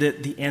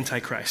candidate the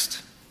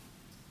Antichrist.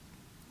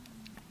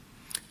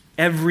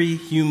 Every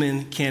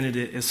human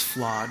candidate is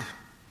flawed.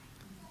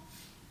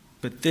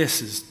 But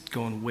this is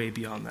going way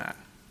beyond that.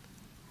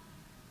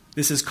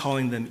 This is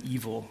calling them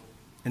evil.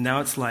 And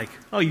now it's like,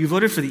 oh, you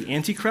voted for the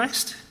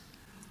Antichrist?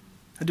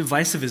 How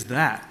divisive is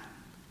that?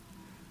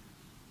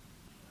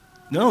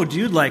 No,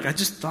 dude, I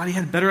just thought he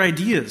had better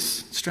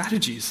ideas,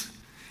 strategies.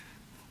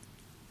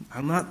 I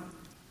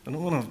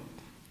don't want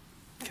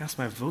to cast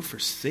my vote for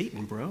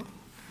Satan, bro.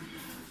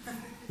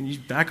 Can you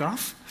back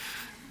off?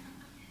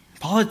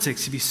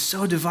 Politics can be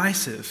so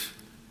divisive.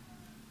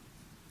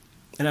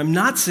 And I'm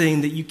not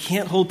saying that you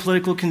can't hold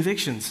political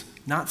convictions.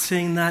 Not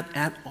saying that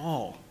at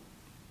all.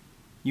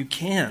 You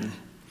can.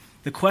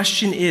 The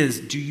question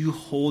is, do you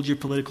hold your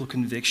political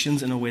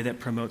convictions in a way that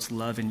promotes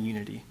love and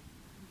unity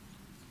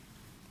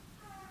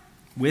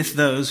with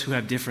those who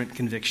have different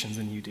convictions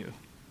than you do?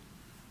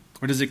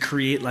 Or does it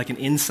create an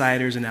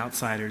insiders and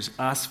outsiders,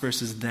 us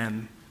versus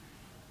them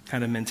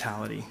kind of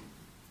mentality?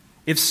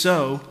 If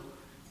so,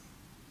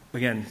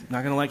 again,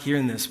 not going to like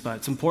hearing this, but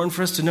it's important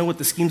for us to know what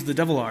the schemes of the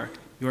devil are.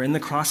 You are in the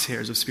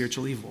crosshairs of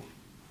spiritual evil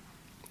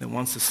that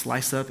wants to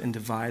slice up and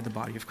divide the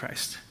body of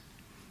Christ.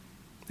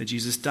 That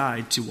Jesus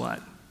died to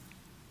what?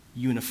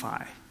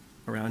 Unify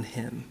around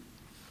him.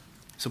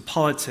 So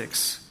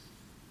politics,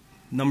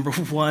 number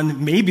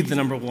one, maybe the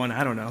number one,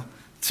 I don't know.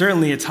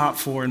 Certainly a top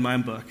 4 in my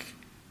book.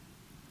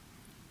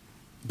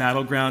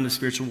 Battleground of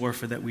spiritual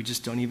warfare that we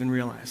just don't even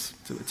realize.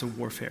 So it's a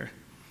warfare.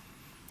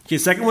 Okay,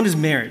 second one is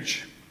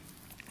marriage.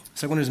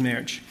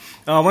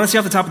 I want to say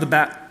off the top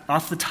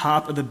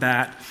of the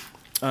bat,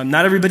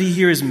 not everybody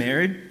here is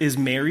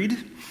married.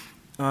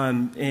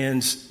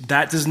 And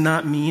that does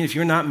not mean, if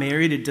you're not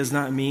married, it does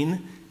not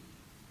mean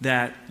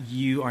that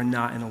you are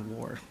not in a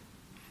war.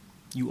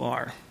 You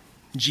are.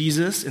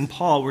 Jesus and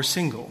Paul were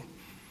single.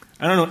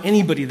 I don't know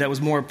anybody that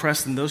was more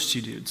oppressed than those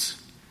two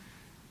dudes.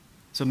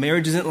 So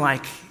marriage isn't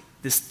like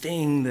this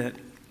thing that,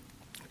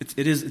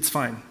 it's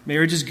fine.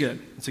 Marriage is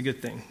good. It's a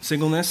good thing.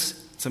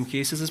 Singleness, in some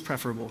cases, is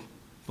preferable.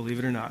 Believe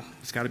it or not.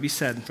 It's got to be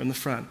said from the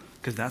front,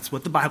 because that's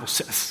what the Bible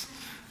says.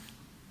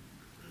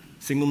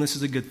 Singleness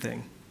is a good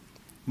thing.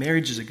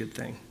 Marriage is a good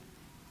thing.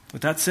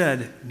 With that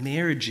said,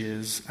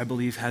 marriages, I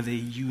believe, have a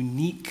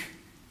unique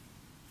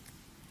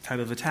type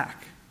of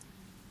attack.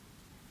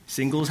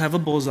 Singles have a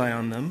bullseye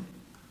on them.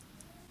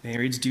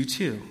 Marrieds do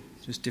too,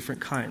 just different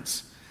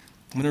kinds.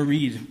 I'm going to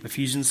read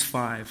Ephesians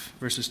 5,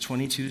 verses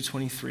 22 to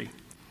 23.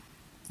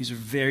 These are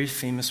very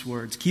famous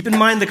words. Keep in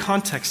mind the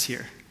context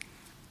here.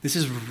 This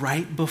is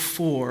right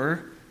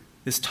before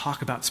this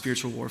talk about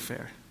spiritual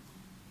warfare.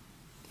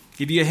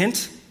 Give you a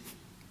hint?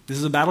 This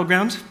is a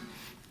battleground.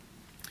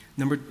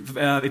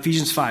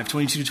 Ephesians 5,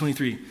 22 to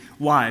 23.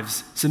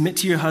 Wives, submit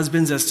to your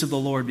husbands as to the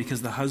Lord,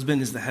 because the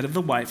husband is the head of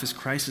the wife, as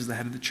Christ is the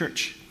head of the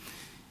church.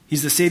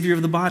 He's the Savior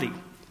of the body.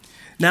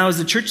 Now, as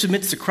the church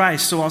submits to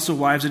Christ, so also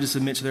wives are to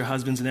submit to their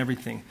husbands in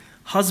everything.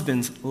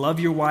 Husbands, love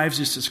your wives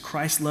just as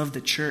Christ loved the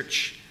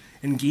church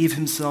and gave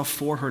himself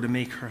for her to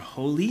make her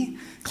holy,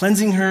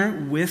 cleansing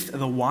her with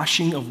the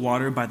washing of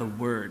water by the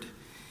word.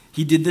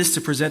 He did this to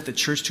present the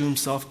church to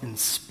himself in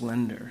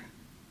splendor,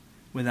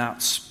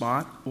 without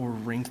spot or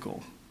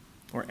wrinkle,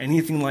 or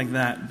anything like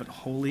that, but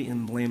holy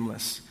and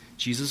blameless.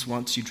 Jesus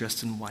wants you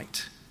dressed in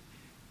white.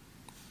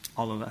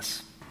 All of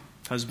us.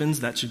 Husbands,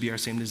 that should be our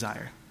same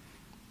desire,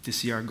 to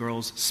see our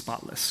girls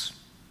spotless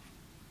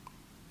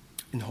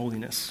in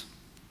holiness.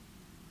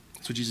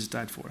 That's what Jesus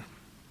died for.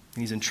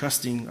 And he's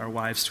entrusting our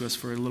wives to us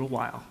for a little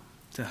while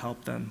to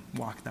help them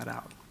walk that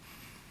out.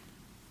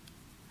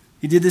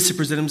 He did this to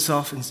present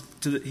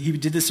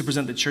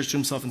the church to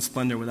himself in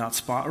splendor, without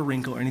spot or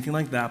wrinkle or anything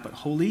like that, but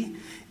holy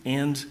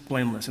and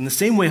blameless. In the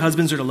same way,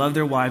 husbands are to love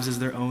their wives as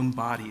their own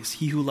bodies.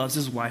 He who loves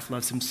his wife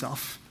loves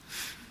himself.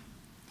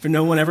 For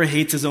no one ever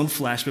hates his own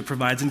flesh, but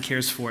provides and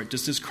cares for it,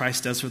 just as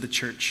Christ does for the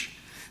church,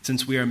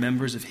 since we are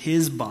members of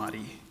his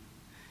body.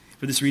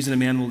 For this reason, a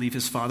man will leave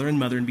his father and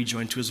mother and be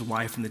joined to his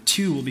wife, and the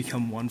two will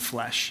become one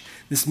flesh.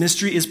 This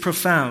mystery is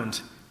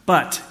profound,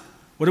 but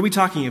what are we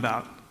talking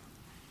about?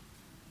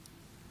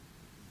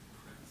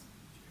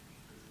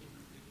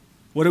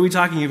 What are we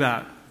talking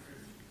about?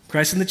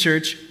 Christ and the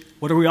church.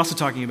 What are we also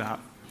talking about?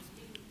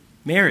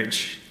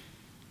 Marriage.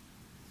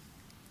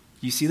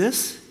 You see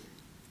this?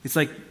 It's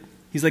like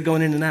he's like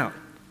going in and out.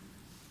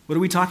 What are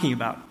we talking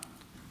about?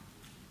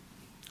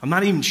 I'm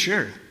not even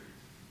sure.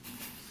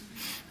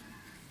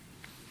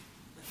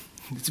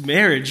 It's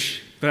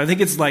marriage, but I think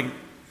it's like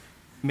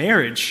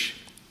marriage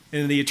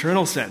in the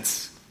eternal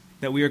sense,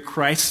 that we are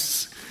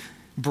Christ's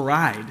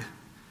bride.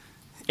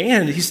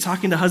 And he's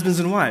talking to husbands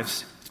and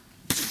wives.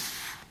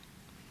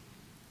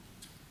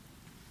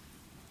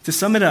 To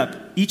sum it up,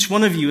 each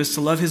one of you is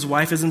to love his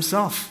wife as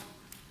himself,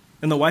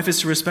 and the wife is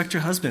to respect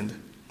her husband.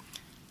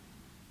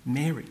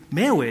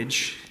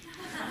 Marriage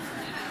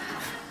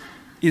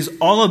is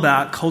all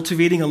about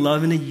cultivating a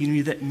love and a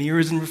unity that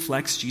mirrors and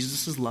reflects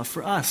Jesus' love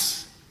for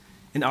us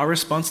and our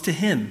response to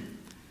him.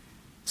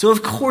 So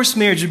of course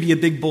marriage would be a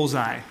big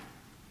bullseye.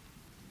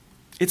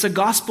 It's a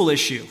gospel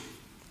issue.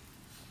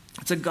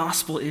 It's a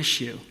gospel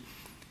issue.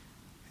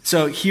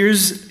 So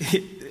here's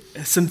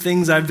some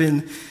things I've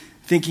been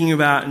thinking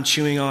about and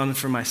chewing on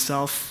for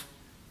myself.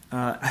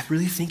 I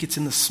really think it's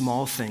in the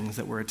small things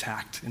that we're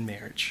attacked in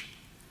marriage.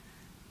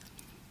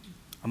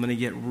 I'm going to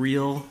get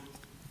real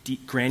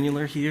deep,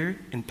 granular here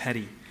and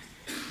petty.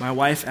 My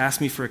wife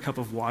asked me for a cup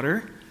of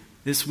water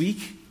this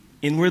week.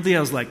 Inwardly, I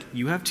was like,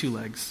 you have 2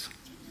 legs.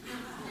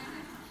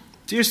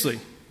 Seriously.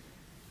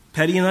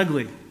 Petty and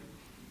ugly.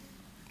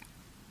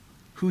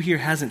 Who here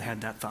hasn't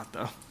had that thought,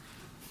 though?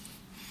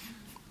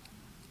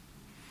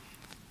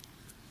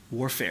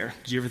 Warfare.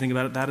 Did you ever think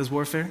about that as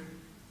warfare?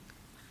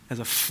 As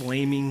a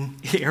flaming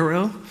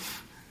arrow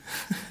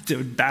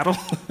to battle?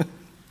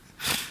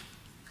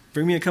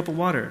 Bring me a cup of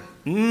water.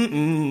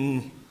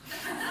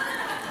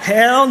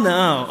 Hell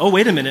no. Oh,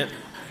 wait a minute.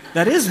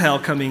 That is hell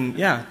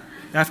coming,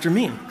 after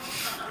me.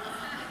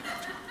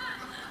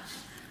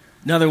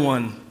 Another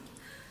one.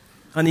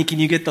 Honey, can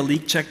you get the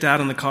leak checked out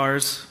on the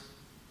cars?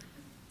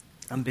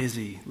 I'm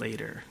busy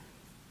later,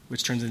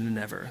 which turns into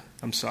never.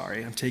 I'm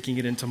sorry. I'm taking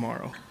it in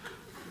tomorrow.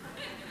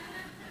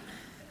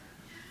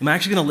 Am I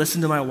actually going to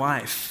listen to my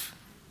wife?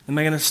 Am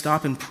I going to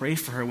stop and pray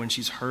for her when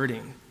she's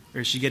hurting?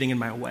 Or is she getting in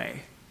my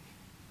way?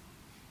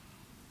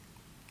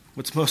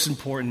 What's most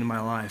important in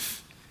my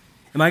life?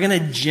 Am I going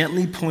to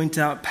gently point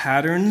out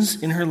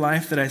patterns in her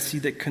life that I see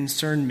that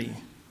concern me?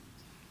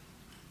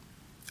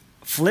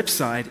 Flip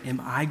side, am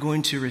I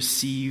going to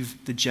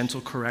receive the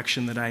gentle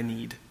correction that I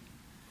need?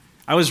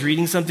 I was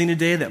reading something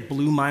today that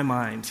blew my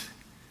mind.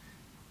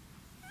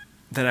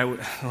 I don't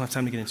have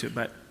time to get into it,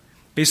 but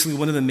basically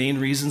one of the main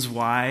reasons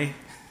why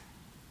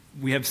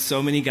we have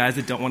so many guys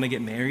that don't want to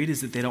get married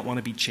is that they don't want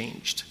to be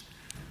changed.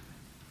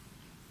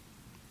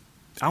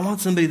 I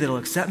want somebody that'll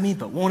accept me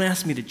but won't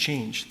ask me to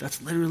change.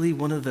 That's literally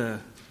one of the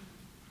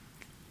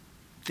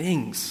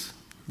things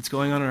that's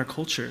going on in our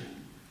culture.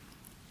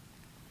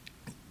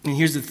 And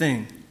here's the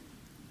thing.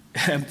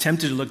 I'm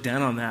tempted to look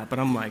down on that, but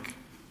I'm like,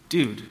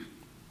 dude,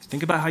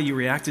 think about how you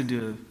reacted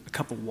to a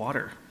cup of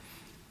water.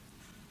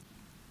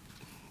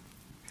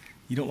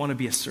 You don't want to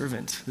be a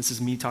servant. This is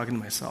me talking to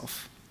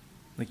myself.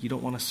 Like, you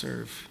don't want to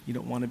serve. You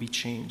don't want to be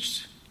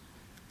changed.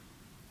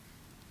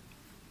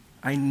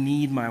 I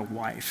need my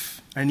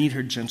wife. I need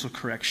her gentle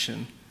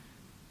correction.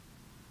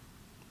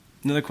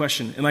 Another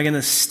question. Am I going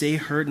to stay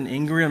hurt and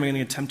angry, or am I going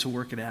to attempt to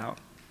work it out?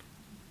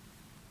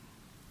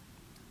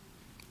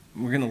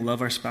 We're going to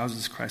love our spouses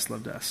as Christ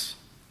loved us.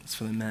 That's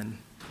for the men.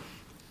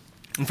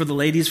 And for the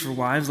ladies, for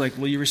wives,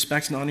 will you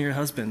respect and honor your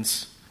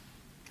husbands?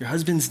 Your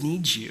husbands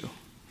need you.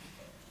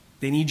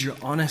 They need your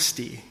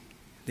honesty.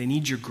 They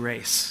need your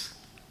grace.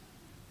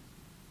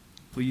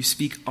 Will you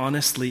speak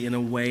honestly in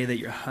a way that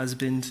your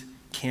husband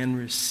can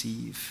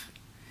receive?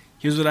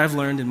 Here's what I've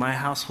learned in my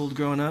household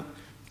growing up.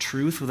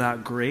 Truth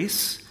without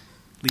grace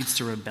leads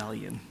to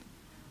rebellion.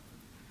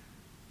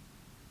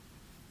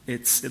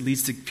 It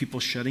leads to people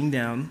shutting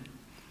down.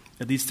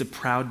 It leads to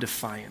proud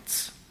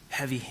defiance,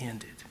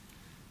 heavy-handed.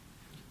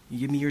 You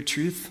give me your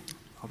truth,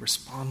 I'll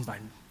respond by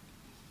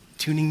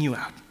tuning you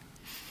out.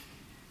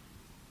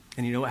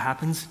 And you know what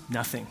happens?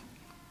 Nothing.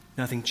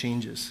 Nothing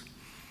changes.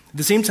 At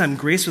the same time,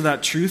 grace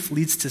without truth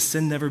leads to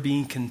sin never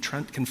being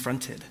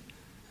confronted.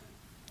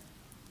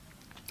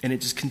 And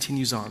it just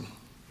continues on.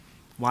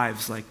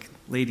 Wives,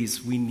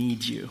 ladies, we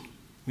need you.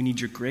 We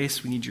need your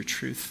grace. We need your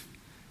truth.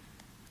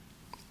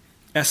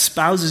 As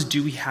spouses,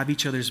 do we have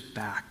each other's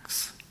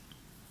backs?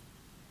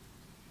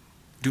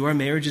 Do our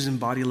marriages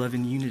embody love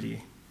and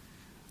unity?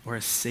 Or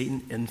has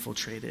Satan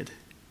infiltrated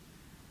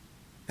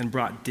and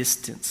brought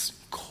distance,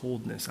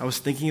 coldness? I was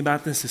thinking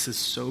about this. This is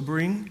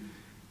sobering.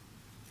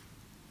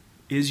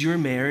 Is your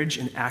marriage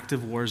an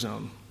active war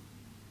zone?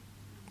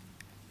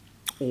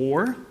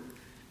 Or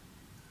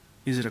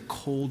is it a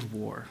cold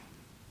war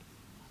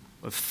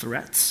of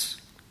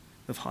threats,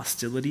 of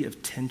hostility,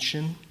 of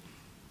tension,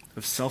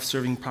 of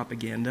self-serving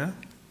propaganda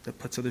that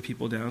puts other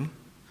people down?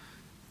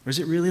 Or is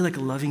it really like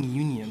a loving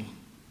union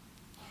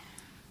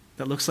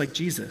that looks like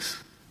Jesus?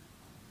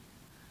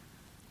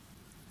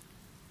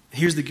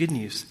 Here's the good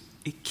news.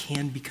 It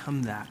can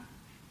become that.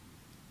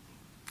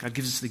 God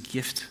gives us the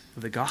gift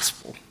of the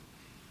gospel.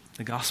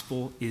 The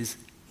gospel is,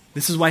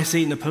 this is why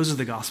Satan opposes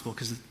the gospel,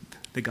 because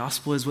the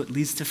gospel is what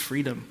leads to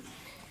freedom.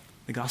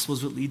 The gospel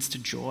is what leads to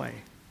joy.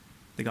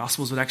 The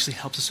gospel is what actually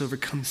helps us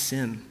overcome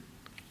sin.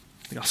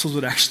 The gospel is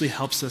what actually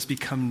helps us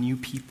become new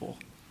people.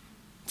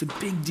 It's a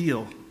big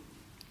deal.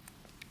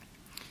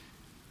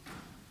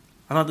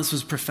 I thought this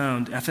was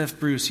profound. F.F.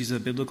 Bruce, he's a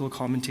biblical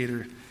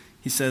commentator.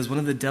 He says, one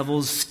of the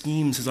devil's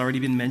schemes has already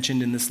been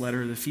mentioned in this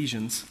letter of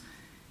Ephesians.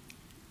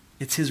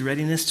 It's his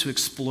readiness to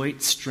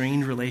exploit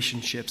strained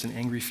relationships and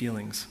angry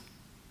feelings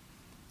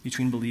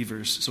between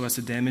believers so as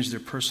to damage their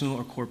personal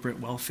or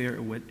corporate welfare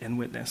and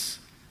witness.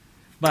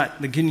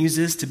 But the good news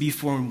is, to be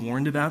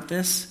forewarned about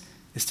this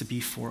is to be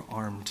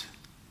forearmed.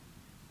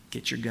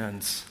 Get your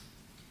guns.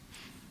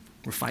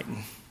 We're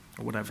fighting,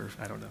 or whatever.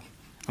 I don't know.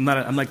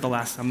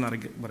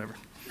 Whatever.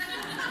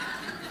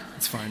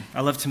 It's fine. I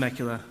love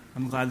Temecula.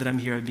 I'm glad that I'm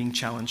here. I'm being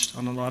challenged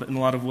in a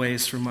lot of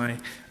ways from my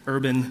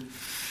urban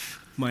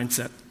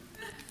mindset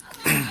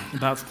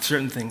about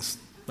certain things,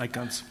 like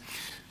guns.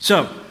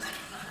 So,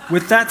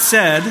 with that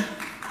said,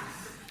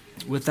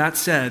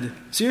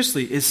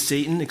 seriously, is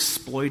Satan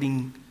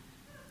exploiting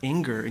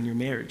anger in your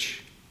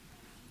marriage?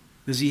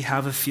 Does he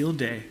have a field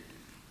day?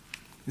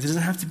 It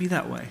doesn't have to be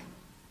that way.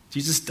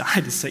 Jesus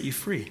died to set you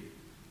free.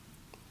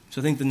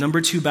 So I think the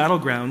number 2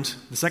 battleground,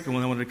 the second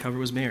one I wanted to cover,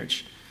 was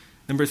marriage.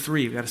 Number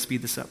 3, we've got to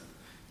speed this up.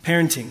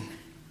 Parenting.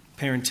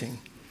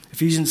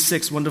 Ephesians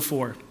 6,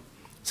 1-4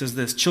 says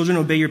this: Children,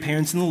 obey your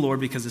parents in the Lord,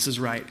 because this is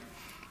right.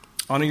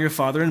 Honor your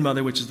father and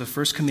mother, which is the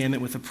first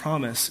commandment with a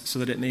promise, so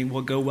that it may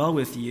go well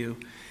with you,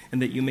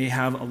 and that you may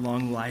have a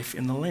long life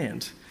in the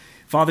land.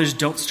 Fathers,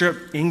 don't stir up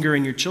anger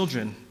in your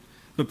children,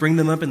 but bring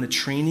them up in the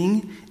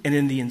training and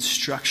in the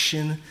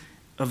instruction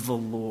of the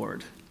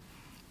Lord.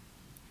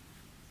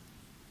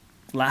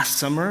 Last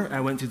summer, I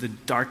went through the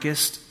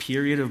darkest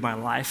period of my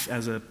life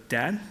as a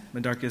dad, my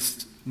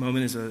darkest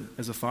moment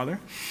as a father.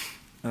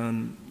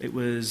 It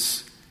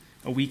was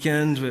a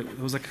weekend. It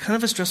was kind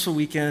of a stressful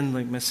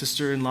weekend. My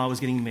sister-in-law was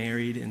getting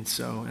married, and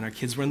our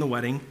kids were in the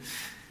wedding.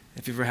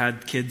 If you've ever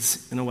had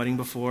kids in a wedding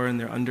before and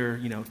they're under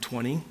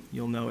 20,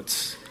 you'll know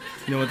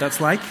what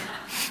that's like.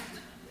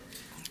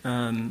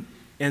 And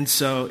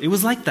so it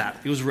was like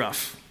that. It was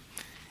rough.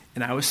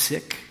 And I was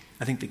sick.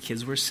 I think the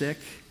kids were sick.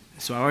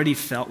 So I already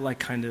felt like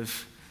kind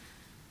of,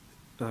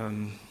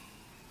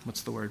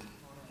 what's the word?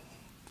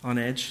 On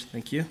edge,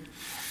 thank you.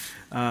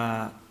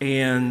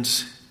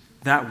 And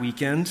that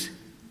weekend,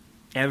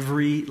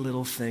 every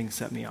little thing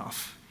set me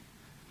off.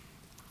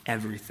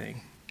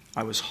 Everything.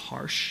 I was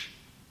harsh.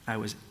 I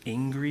was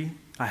angry.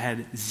 I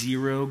had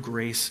zero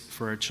grace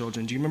for our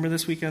children. Do you remember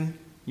this weekend?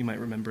 You might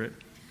remember it.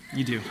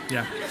 You do,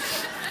 yeah.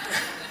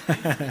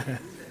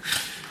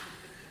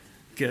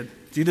 Good.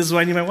 See, this is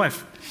why I need my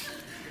wife.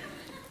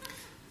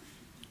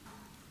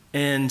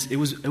 And it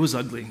was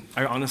ugly.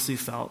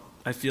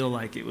 I feel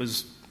like it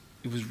was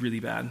really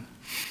bad.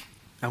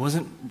 I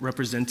wasn't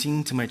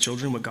representing to my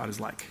children what God is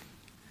like.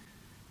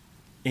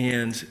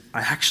 And I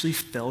actually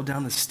fell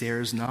down the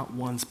stairs not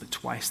once but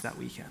twice that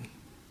weekend.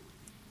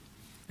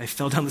 I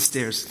fell down the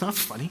stairs. It's not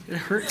funny. It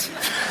hurts.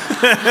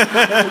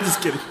 I'm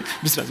just kidding.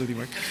 I'm just messing with you,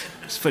 Mark.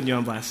 I'm just putting you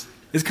on blast.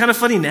 It's kind of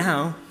funny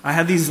now. I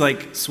had these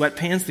like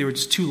sweatpants. They were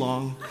just too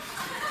long.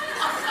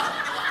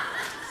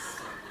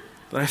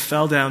 But I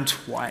fell down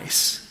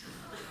twice.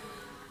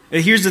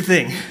 And here's the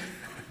thing.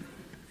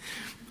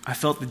 I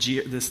felt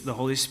the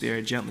Holy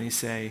Spirit gently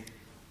say,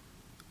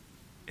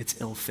 it's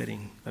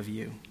ill-fitting of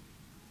you.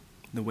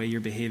 The way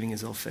you're behaving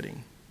is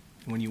ill-fitting.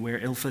 And when you wear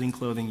ill-fitting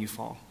clothing, you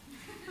fall.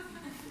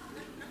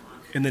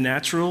 In the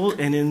natural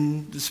and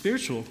in the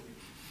spiritual.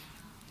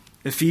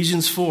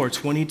 Ephesians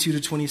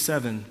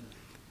 4:22-27.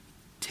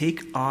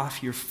 Take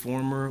off your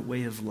former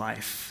way of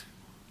life,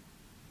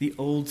 the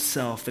old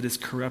self that is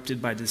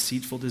corrupted by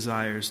deceitful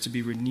desires, to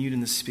be renewed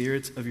in the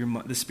spirit of your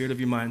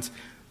minds.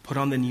 Put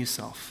on the new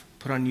self.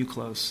 Put on new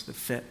clothes that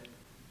fit.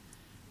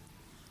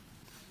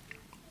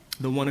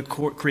 The one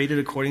created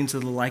according to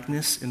the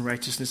likeness and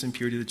righteousness and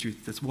purity of the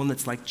truth. That's one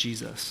that's like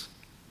Jesus.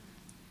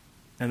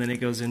 And then it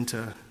goes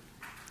into,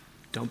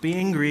 don't be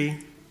angry.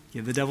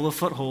 Give the devil a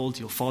foothold.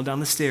 You'll fall down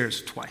the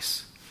stairs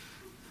twice.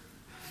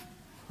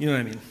 You know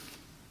what I mean?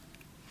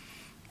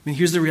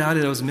 Here's the reality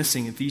that I was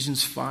missing.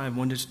 Ephesians 5,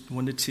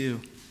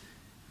 1-2.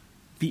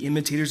 Be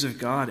imitators of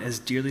God as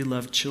dearly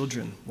loved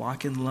children.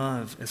 Walk in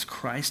love as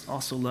Christ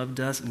also loved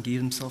us and gave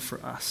himself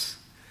for us,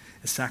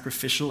 a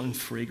sacrificial and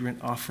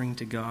fragrant offering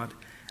to God.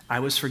 I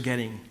was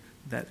forgetting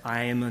that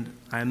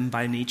I'm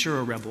by nature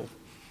a rebel.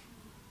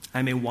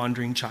 I'm a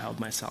wandering child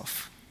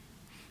myself,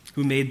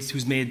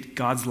 who's made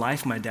God's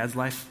life, my dad's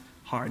life,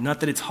 hard. Not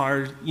that it's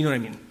hard, you know what I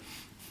mean.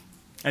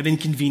 I've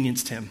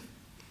inconvenienced him.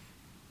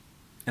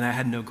 And I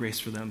had no grace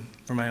for them,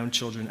 for my own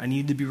children. I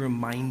needed to be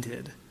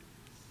reminded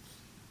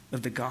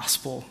of the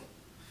gospel.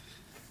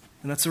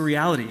 And that's a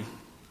reality.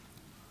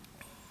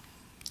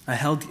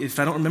 If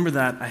I don't remember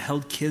that, I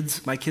held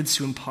my kids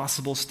to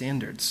impossible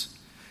standards.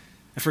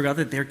 I forgot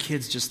that they're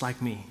kids just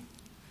like me.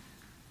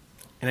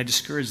 And I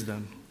discouraged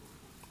them.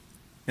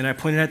 And I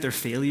pointed out their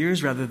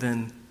failures rather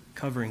than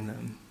covering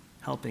them,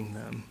 helping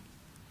them.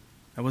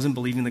 I wasn't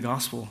believing the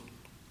gospel.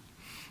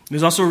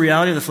 There's also a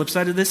reality, the flip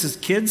side of this is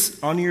kids,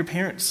 honor your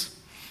parents.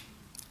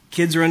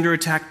 Kids are under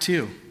attack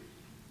too.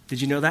 Did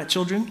you know that,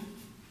 children?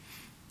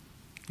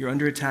 You're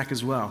under attack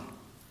as well.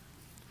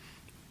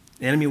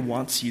 The enemy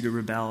wants you to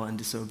rebel and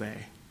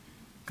disobey.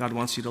 God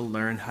wants you to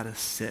learn how to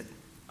sit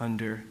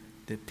under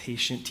the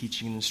patient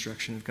teaching and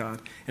instruction of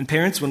God. And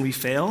parents, when we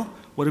fail,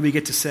 what do we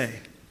get to say?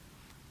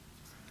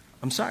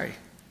 I'm sorry.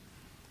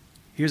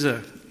 Here's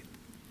a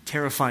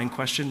terrifying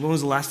question. When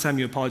was the last time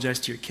you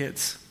apologized to your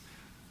kids?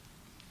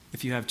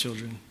 If you have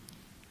children.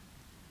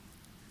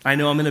 I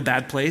know I'm in a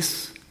bad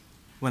place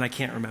when I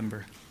can't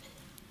remember.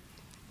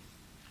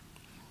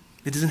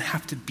 It doesn't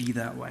have to be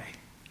that way.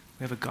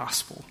 We have a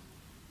gospel.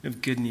 We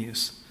have good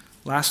news.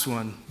 Last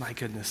one. My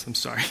goodness, I'm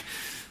sorry.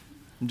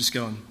 I'm just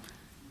going.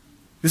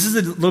 This is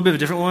a little bit of a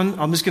different one.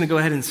 I'm just going to go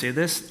ahead and say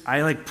this.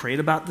 I prayed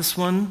about this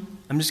one.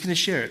 I'm just going to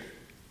share it.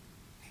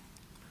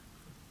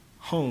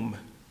 Home.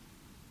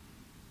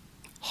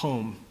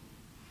 Home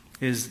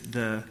is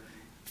the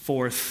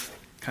fourth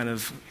kind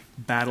of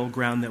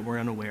battleground that we're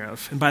unaware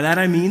of. And by that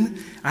I mean,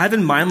 I have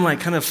in mind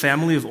kind of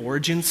family of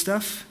origin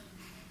stuff,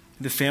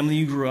 the family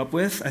you grew up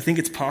with. I think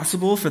it's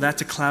possible for that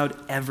to cloud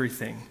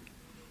everything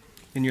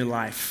in your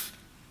life.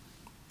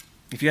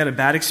 If you had a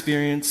bad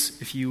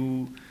experience, if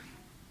you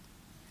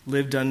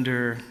lived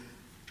under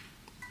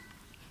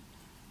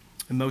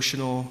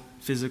emotional,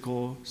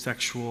 physical,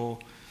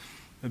 sexual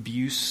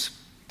abuse,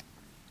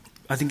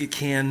 I think it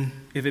can,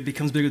 if it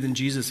becomes bigger than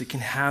Jesus, it can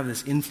have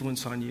this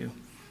influence on you.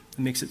 It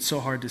makes it so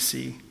hard to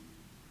see.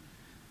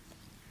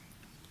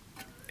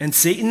 And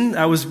Satan,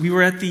 we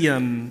were at the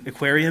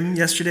aquarium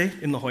yesterday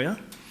in La Jolla,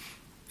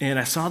 and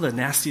I saw the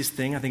nastiest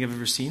thing I think I've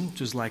ever seen,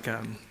 which was like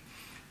a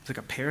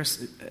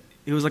parasite.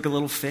 It was like a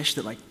little fish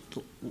that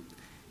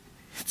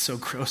it's so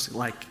gross.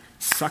 It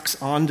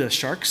sucks onto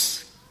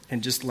sharks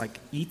and just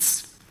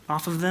eats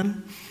off of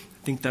them.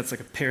 I think that's a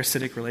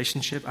parasitic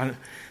relationship.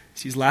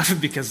 She's laughing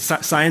because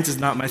science is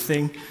not my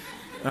thing.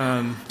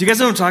 Do you guys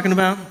know what I'm talking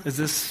about? Is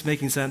this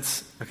making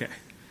sense? Okay.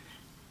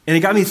 And it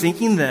got me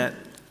thinking that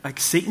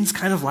Satan's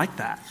kind of like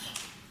that.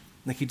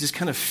 He just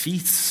kind of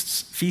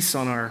feasts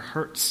on our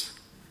hurts.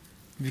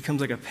 He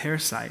becomes like a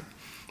parasite.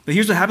 But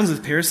here's what happens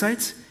with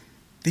parasites.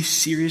 they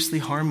seriously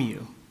harm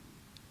you.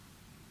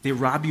 They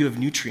rob you of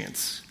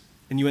nutrients,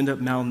 and you end up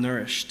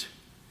malnourished.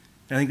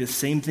 And I think the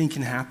same thing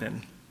can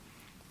happen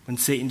when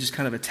Satan just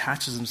kind of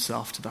attaches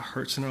himself to the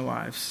hurts in our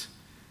lives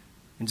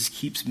and just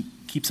keeps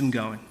them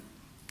going.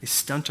 They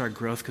stunt our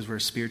growth because we're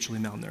spiritually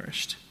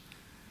malnourished.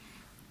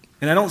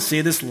 And I don't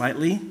say this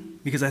lightly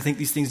because I think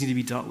these things need to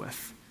be dealt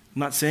with. I'm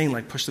not saying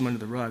like push them under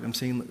the rug. I'm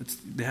saying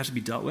they have to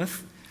be dealt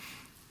with.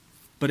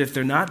 But if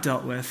they're not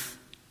dealt with,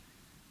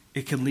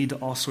 it can lead to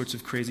all sorts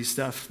of crazy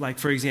stuff. Like,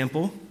 for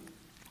example,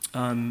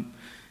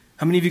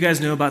 how many of you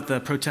guys know about the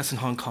protests in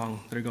Hong Kong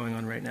that are going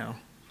on right now?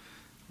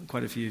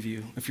 Quite a few of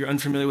you. If you're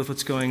unfamiliar with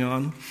what's going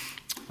on,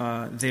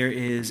 there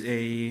is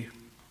a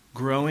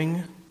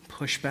growing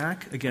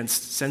pushback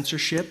against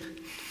censorship,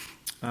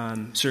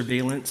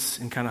 surveillance,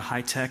 and kind of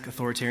high-tech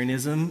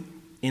authoritarianism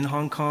in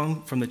Hong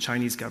Kong from the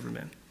Chinese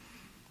government.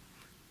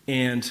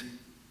 And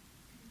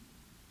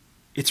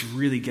it's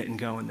really getting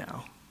going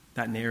now.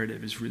 That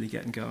narrative is really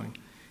getting going.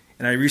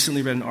 And I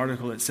recently read an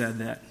article that said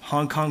that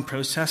Hong Kong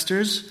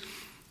protesters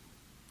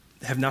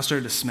have now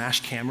started to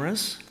smash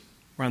cameras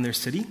around their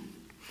city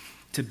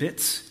to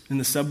bits. In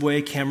the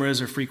subway,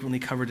 cameras are frequently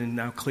covered in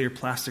now clear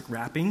plastic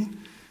wrapping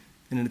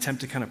in an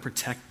attempt to kind of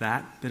protect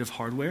that bit of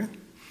hardware.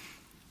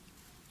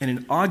 And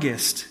in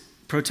August,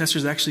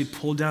 protesters actually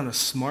pulled down a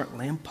smart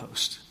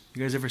lamppost.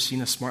 You guys ever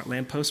seen a smart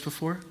lamppost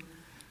before?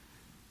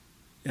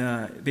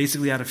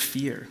 Basically out of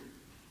fear.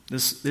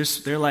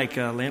 They're like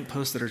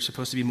lampposts that are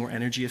supposed to be more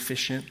energy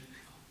efficient.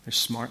 They're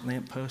smart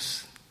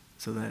lampposts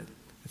so that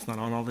it's not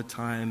on all the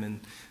time, and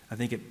I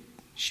think it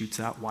shoots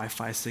out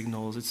Wi-Fi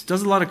signals. It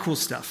does a lot of cool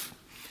stuff.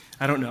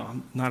 I don't know.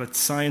 I'm not a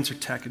science or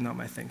tech, and not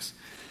my things.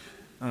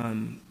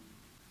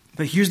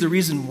 But here's the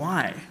reason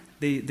why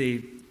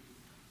they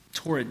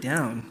tore it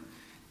down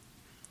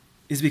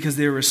is because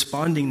they were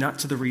responding not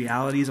to the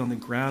realities on the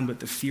ground,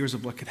 but the fears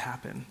of what could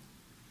happen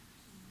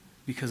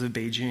because of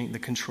Beijing, the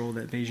control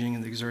that Beijing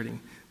is exerting.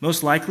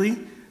 Most likely,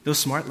 those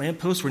smart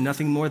lampposts were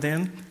nothing more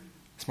than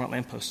smart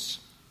lampposts.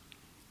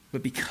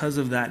 But because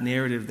of that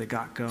narrative that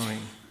got going,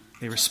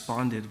 they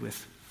responded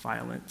with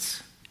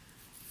violence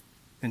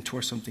and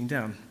tore something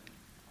down.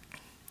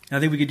 And I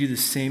think we could do the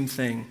same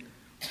thing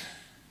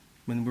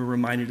when we're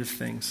reminded of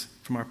things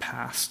from our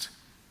past,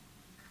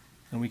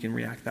 and we can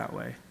react that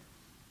way.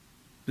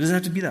 It doesn't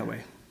have to be that way.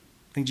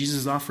 I think Jesus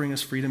is offering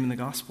us freedom in the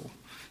gospel.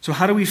 So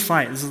how do we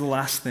fight? This is the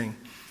last thing.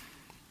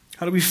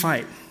 How do we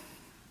fight?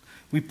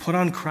 We put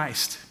on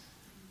Christ.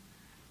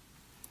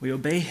 We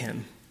obey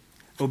him.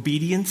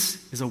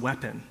 Obedience is a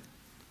weapon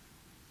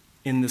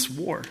in this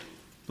war,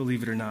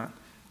 believe it or not.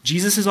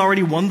 Jesus has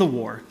already won the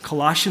war.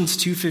 Colossians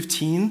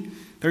 2:13,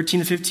 13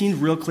 to 15,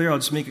 real clear, I'll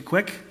just make it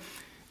quick.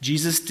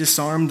 Jesus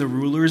disarmed the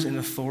rulers and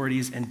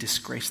authorities and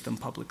disgraced them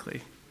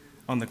publicly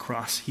on the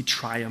cross. He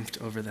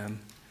triumphed over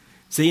them.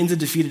 Satan's a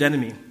defeated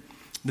enemy.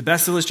 The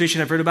best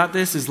illustration I've heard about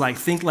this is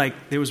think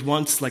there was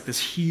once this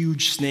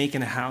huge snake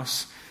in a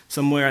house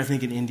somewhere, I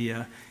think in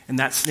India, and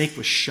that snake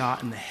was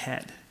shot in the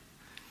head.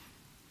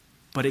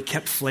 But it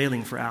kept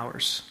flailing for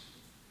hours.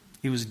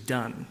 It was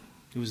done.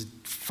 It was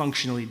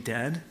functionally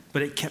dead,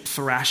 but it kept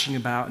thrashing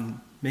about and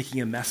making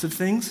a mess of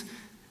things,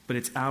 but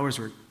its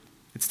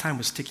time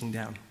was ticking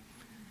down.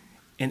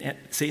 And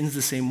Satan's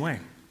the same way.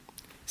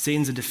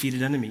 Satan's a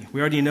defeated enemy. We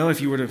already know if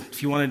you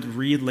wanted to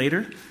read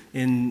later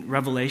in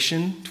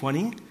Revelation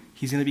 20,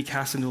 he's going to be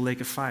cast into a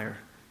lake of fire.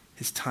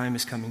 His time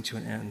is coming to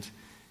an end.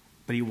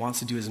 But he wants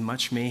to do as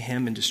much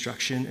mayhem and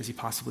destruction as he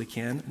possibly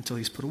can until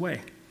he's put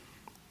away.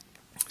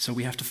 So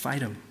we have to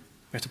fight him.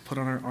 We have to put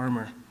on our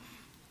armor.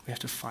 We have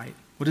to fight.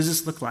 What does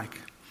this look like?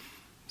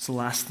 It's the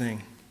last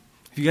thing.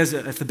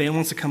 If the band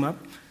wants to come up,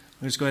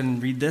 I'll just go ahead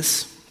and read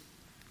this.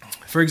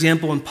 For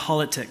example, in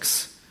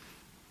politics,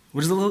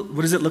 what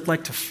does it look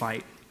like to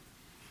fight?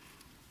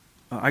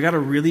 I got a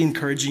really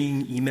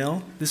encouraging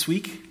email this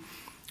week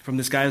from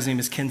this guy. His name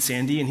is Ken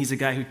Sandy, and he's a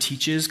guy who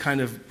teaches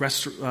kind of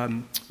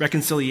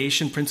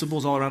reconciliation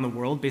principles all around the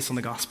world based on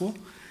the gospel.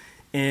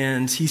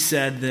 And he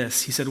said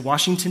this. He said,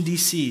 Washington,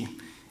 D.C.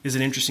 is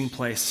an interesting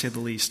place, to say the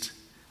least.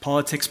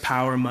 Politics,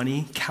 power,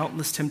 money,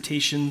 countless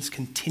temptations,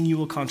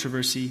 continual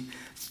controversy,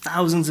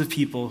 thousands of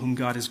people whom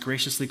God has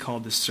graciously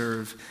called to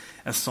serve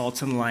as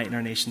salt and light in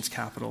our nation's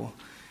capital.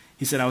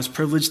 He said, I was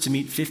privileged to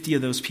meet 50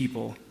 of those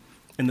people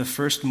in the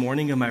first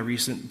morning of my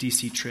recent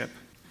D.C. trip.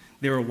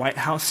 They were White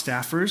House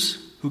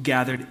staffers who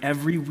gathered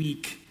every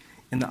week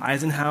in the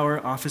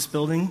Eisenhower office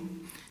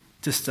building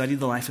to study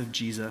the life of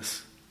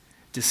Jesus,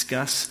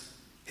 discuss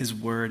his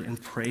word,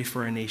 and pray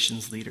for our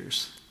nation's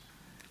leaders.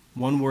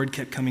 One word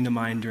kept coming to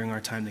mind during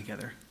our time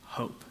together: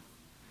 hope.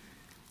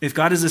 If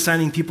God is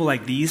assigning people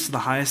like these to the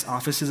highest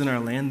offices in our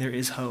land, there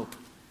is hope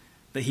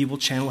that he will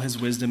channel his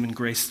wisdom and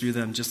grace through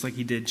them, just like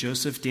he did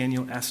Joseph,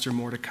 Daniel, Esther,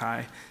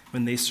 Mordecai,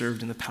 when they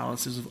served in the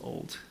palaces of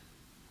old.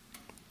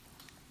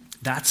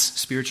 That's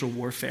spiritual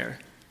warfare,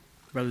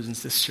 brothers and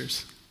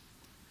sisters.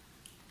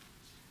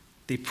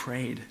 They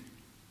prayed.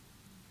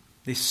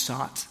 They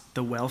sought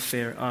the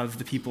welfare of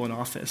the people in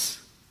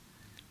office.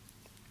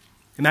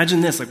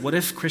 Imagine this, what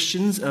if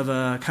Christians of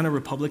a kind of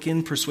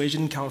Republican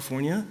persuasion in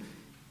California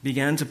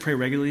began to pray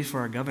regularly for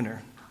our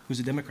governor, who's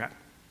a Democrat.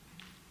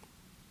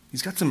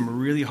 He's got some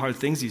really hard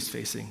things he's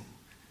facing.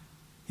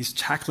 He's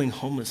tackling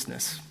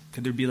homelessness.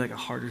 Could there be like a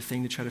harder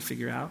thing to try to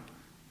figure out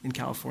in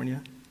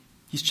California?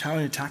 He's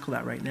trying to tackle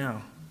that right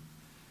now.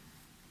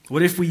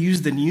 What if we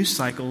use the news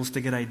cycles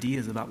to get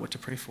ideas about what to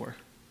pray for,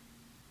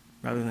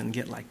 rather than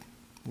get like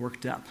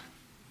worked up?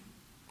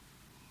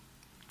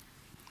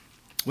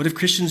 What if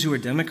Christians who are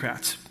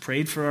Democrats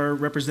prayed for our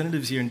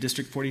representatives here in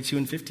District 42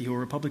 and 50 who are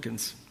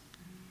Republicans?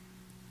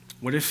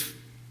 What if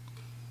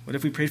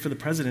we prayed for the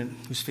president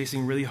who's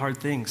facing really hard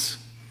things,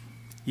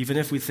 even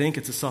if we think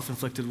it's a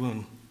self-inflicted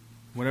wound,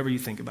 whatever you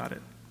think about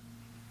it?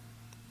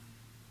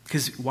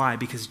 Why?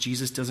 Because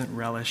Jesus doesn't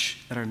relish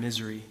at our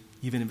misery,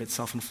 even if it's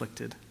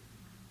self-inflicted.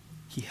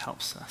 He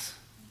helps us.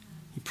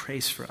 He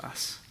prays for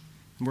us.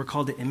 And we're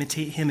called to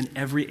imitate him in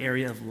every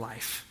area of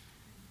life,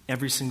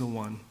 every single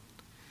one.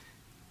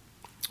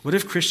 What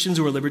if Christians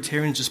who are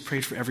libertarians just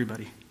prayed for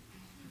everybody?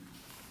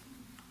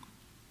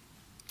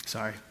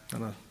 Sorry,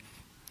 not a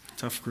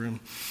tough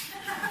room.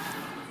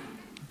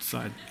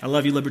 Side. I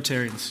love you,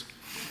 libertarians.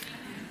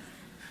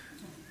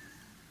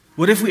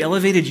 What if we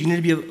elevated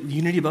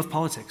unity above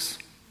politics?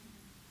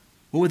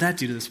 What would that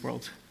do to this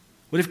world?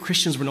 What if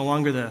Christians were no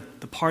longer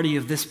the party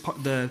of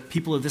the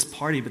people of this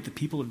party, but the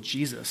people of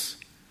Jesus?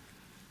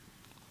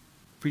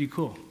 Pretty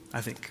cool, I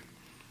think.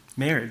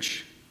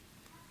 Marriage.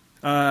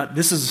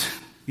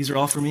 These are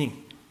all for me.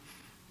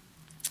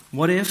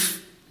 What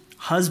if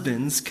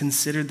husbands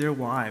considered their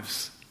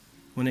wives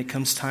when it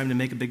comes time to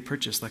make a big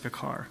purchase, like a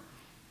car?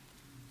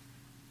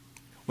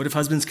 What if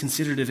husbands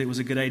considered if it was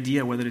a good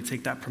idea whether to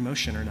take that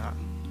promotion or not,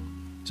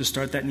 to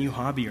start that new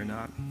hobby or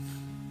not,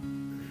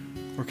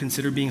 or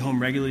consider being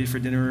home regularly for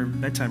dinner or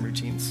bedtime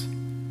routines,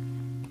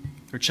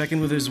 or check in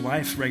with his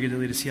wife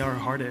regularly to see how her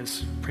heart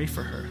is, pray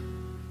for her?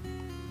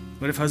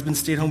 What if husbands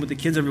stayed home with the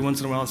kids every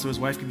once in a while so his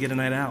wife could get a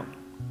night out?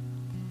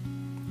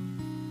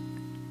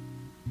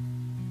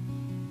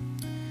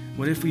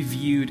 What if we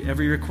viewed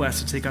every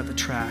request to take out the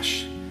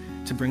trash,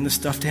 to bring the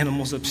stuffed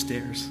animals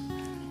upstairs,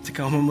 to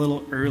come home a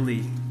little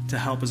early to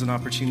help as an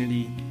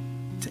opportunity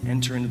to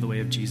enter into the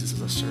way of Jesus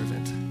as a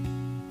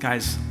servant?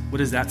 Guys, what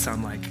does that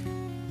sound like?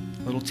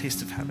 A little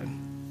taste of heaven.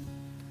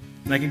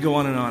 And I could go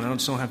on and on. I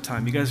just don't have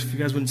time. If you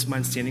guys wouldn't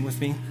mind standing with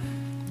me,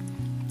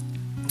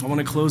 I want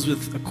to close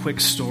with a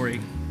quick story.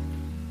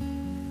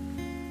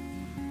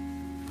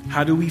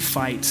 How do we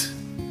fight?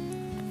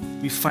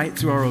 We fight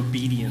through our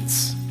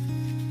obedience.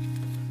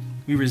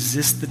 We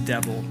resist the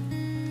devil.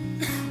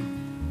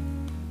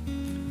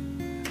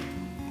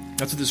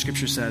 That's what the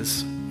scripture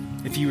says.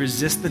 If you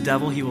resist the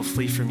devil, he will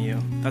flee from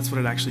you. That's what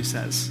it actually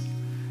says.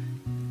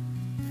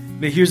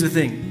 But here's the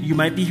thing. You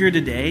might be here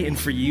today, and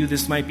for you,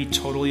 this might be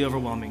totally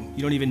overwhelming.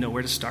 You don't even know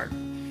where to start.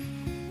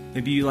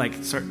 Maybe you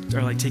start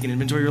taking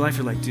inventory of your life.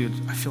 You're like, dude,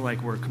 I feel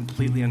like we're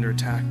completely under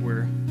attack.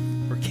 We're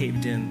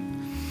caved in.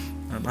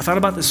 I thought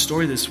about this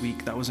story this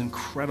week that was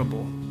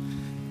incredible.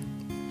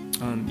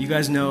 You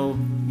guys know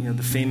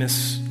the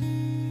famous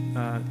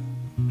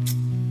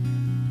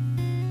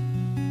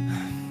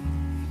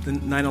the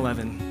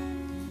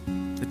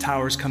 9/11, the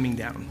towers coming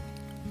down.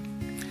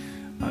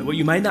 What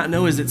you might not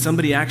know is that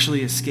somebody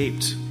actually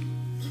escaped.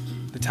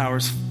 The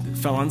towers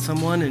fell on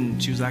someone,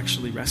 and she was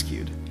actually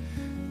rescued.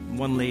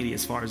 One lady,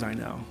 as far as I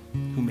know,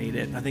 who made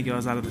it. I think it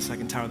was out of the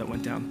second tower that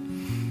went down.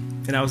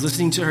 And I was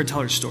listening to her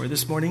tell her story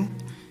this morning,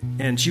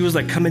 and she was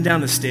coming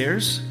down the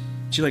stairs.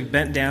 She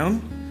bent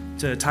down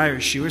to tie her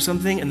shoe or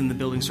something, and then the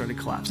building started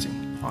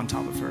collapsing on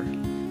top of her.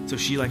 So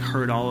she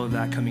heard all of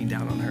that coming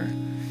down on her.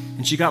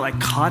 And she got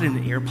caught in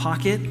an air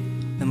pocket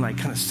and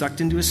kind of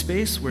sucked into a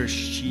space where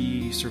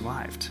she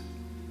survived.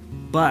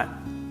 But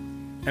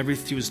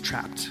she was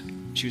trapped.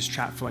 She was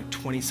trapped for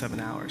 27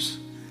 hours.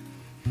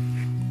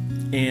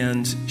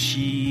 And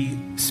she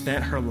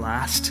spent her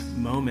last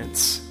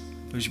moments,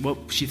 what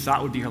she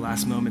thought would be her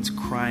last moments,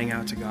 crying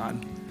out to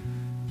God,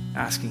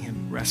 asking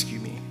him, rescue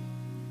me,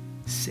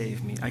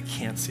 save me. I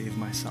can't save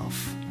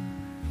myself.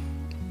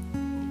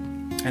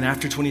 And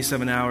after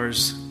 27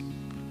 hours,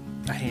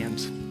 a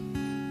hand.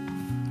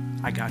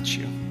 I got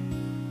you.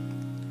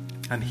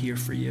 I'm here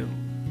for you.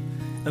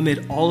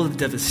 Amid all of the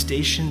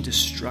devastation,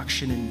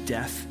 destruction, and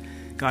death,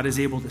 God is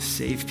able to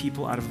save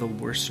people out of the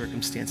worst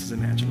circumstances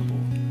imaginable.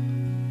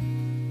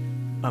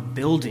 A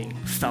building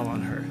fell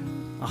on her,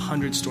 a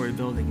 100-story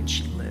building, and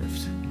she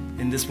lived.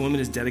 And this woman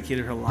has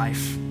dedicated her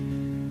life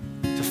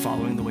to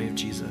following the way of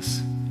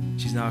Jesus.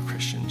 She's now a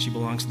Christian. She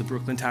belongs to the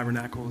Brooklyn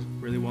Tabernacle,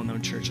 really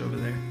well-known church over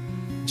there.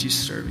 And she's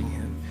serving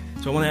him.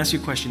 So I want to ask you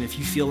a question. If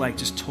you feel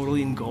just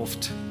totally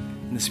engulfed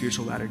in the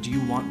spiritual ladder, do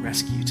you want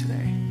rescue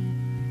today?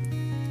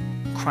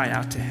 Cry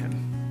out to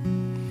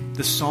him.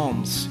 The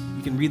Psalms,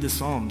 you can read the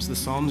Psalms. The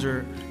Psalms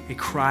are a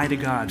cry to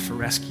God for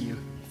rescue,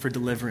 for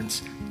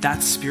deliverance.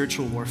 That's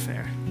spiritual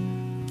warfare.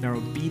 Our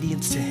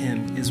obedience to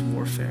him is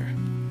warfare.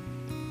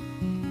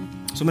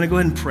 So I'm going to go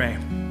ahead and pray.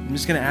 I'm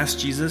just going to ask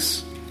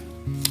Jesus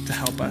to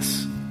help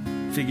us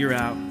figure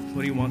out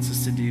what he wants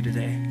us to do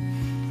today.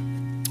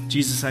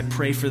 Jesus, I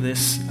pray for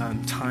this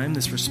time,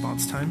 this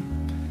response time.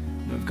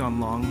 have gone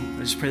long.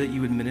 I just pray that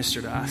you would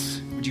minister to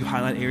us. Would you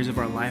highlight areas of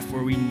our life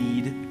where we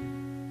need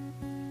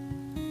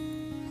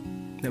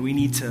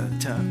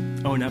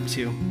to own up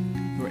to,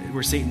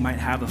 where Satan might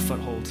have a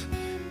foothold.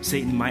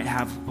 Satan might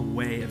have a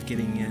way of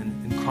getting in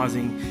and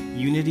causing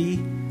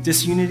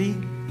disunity,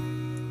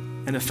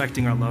 and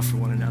affecting our love for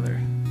one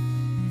another.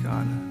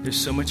 God, there's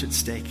so much at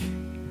stake.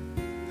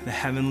 The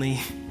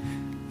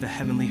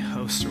heavenly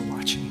hosts are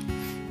watching.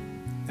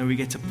 And we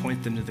get to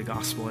point them to the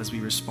gospel as we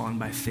respond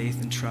by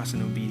faith and trust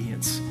and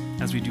obedience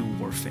as we do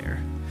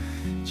warfare.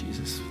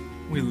 Jesus,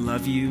 we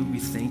love you, we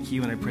thank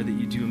you, and I pray that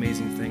you do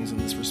amazing things in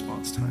this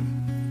response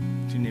time.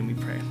 In your name we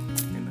pray.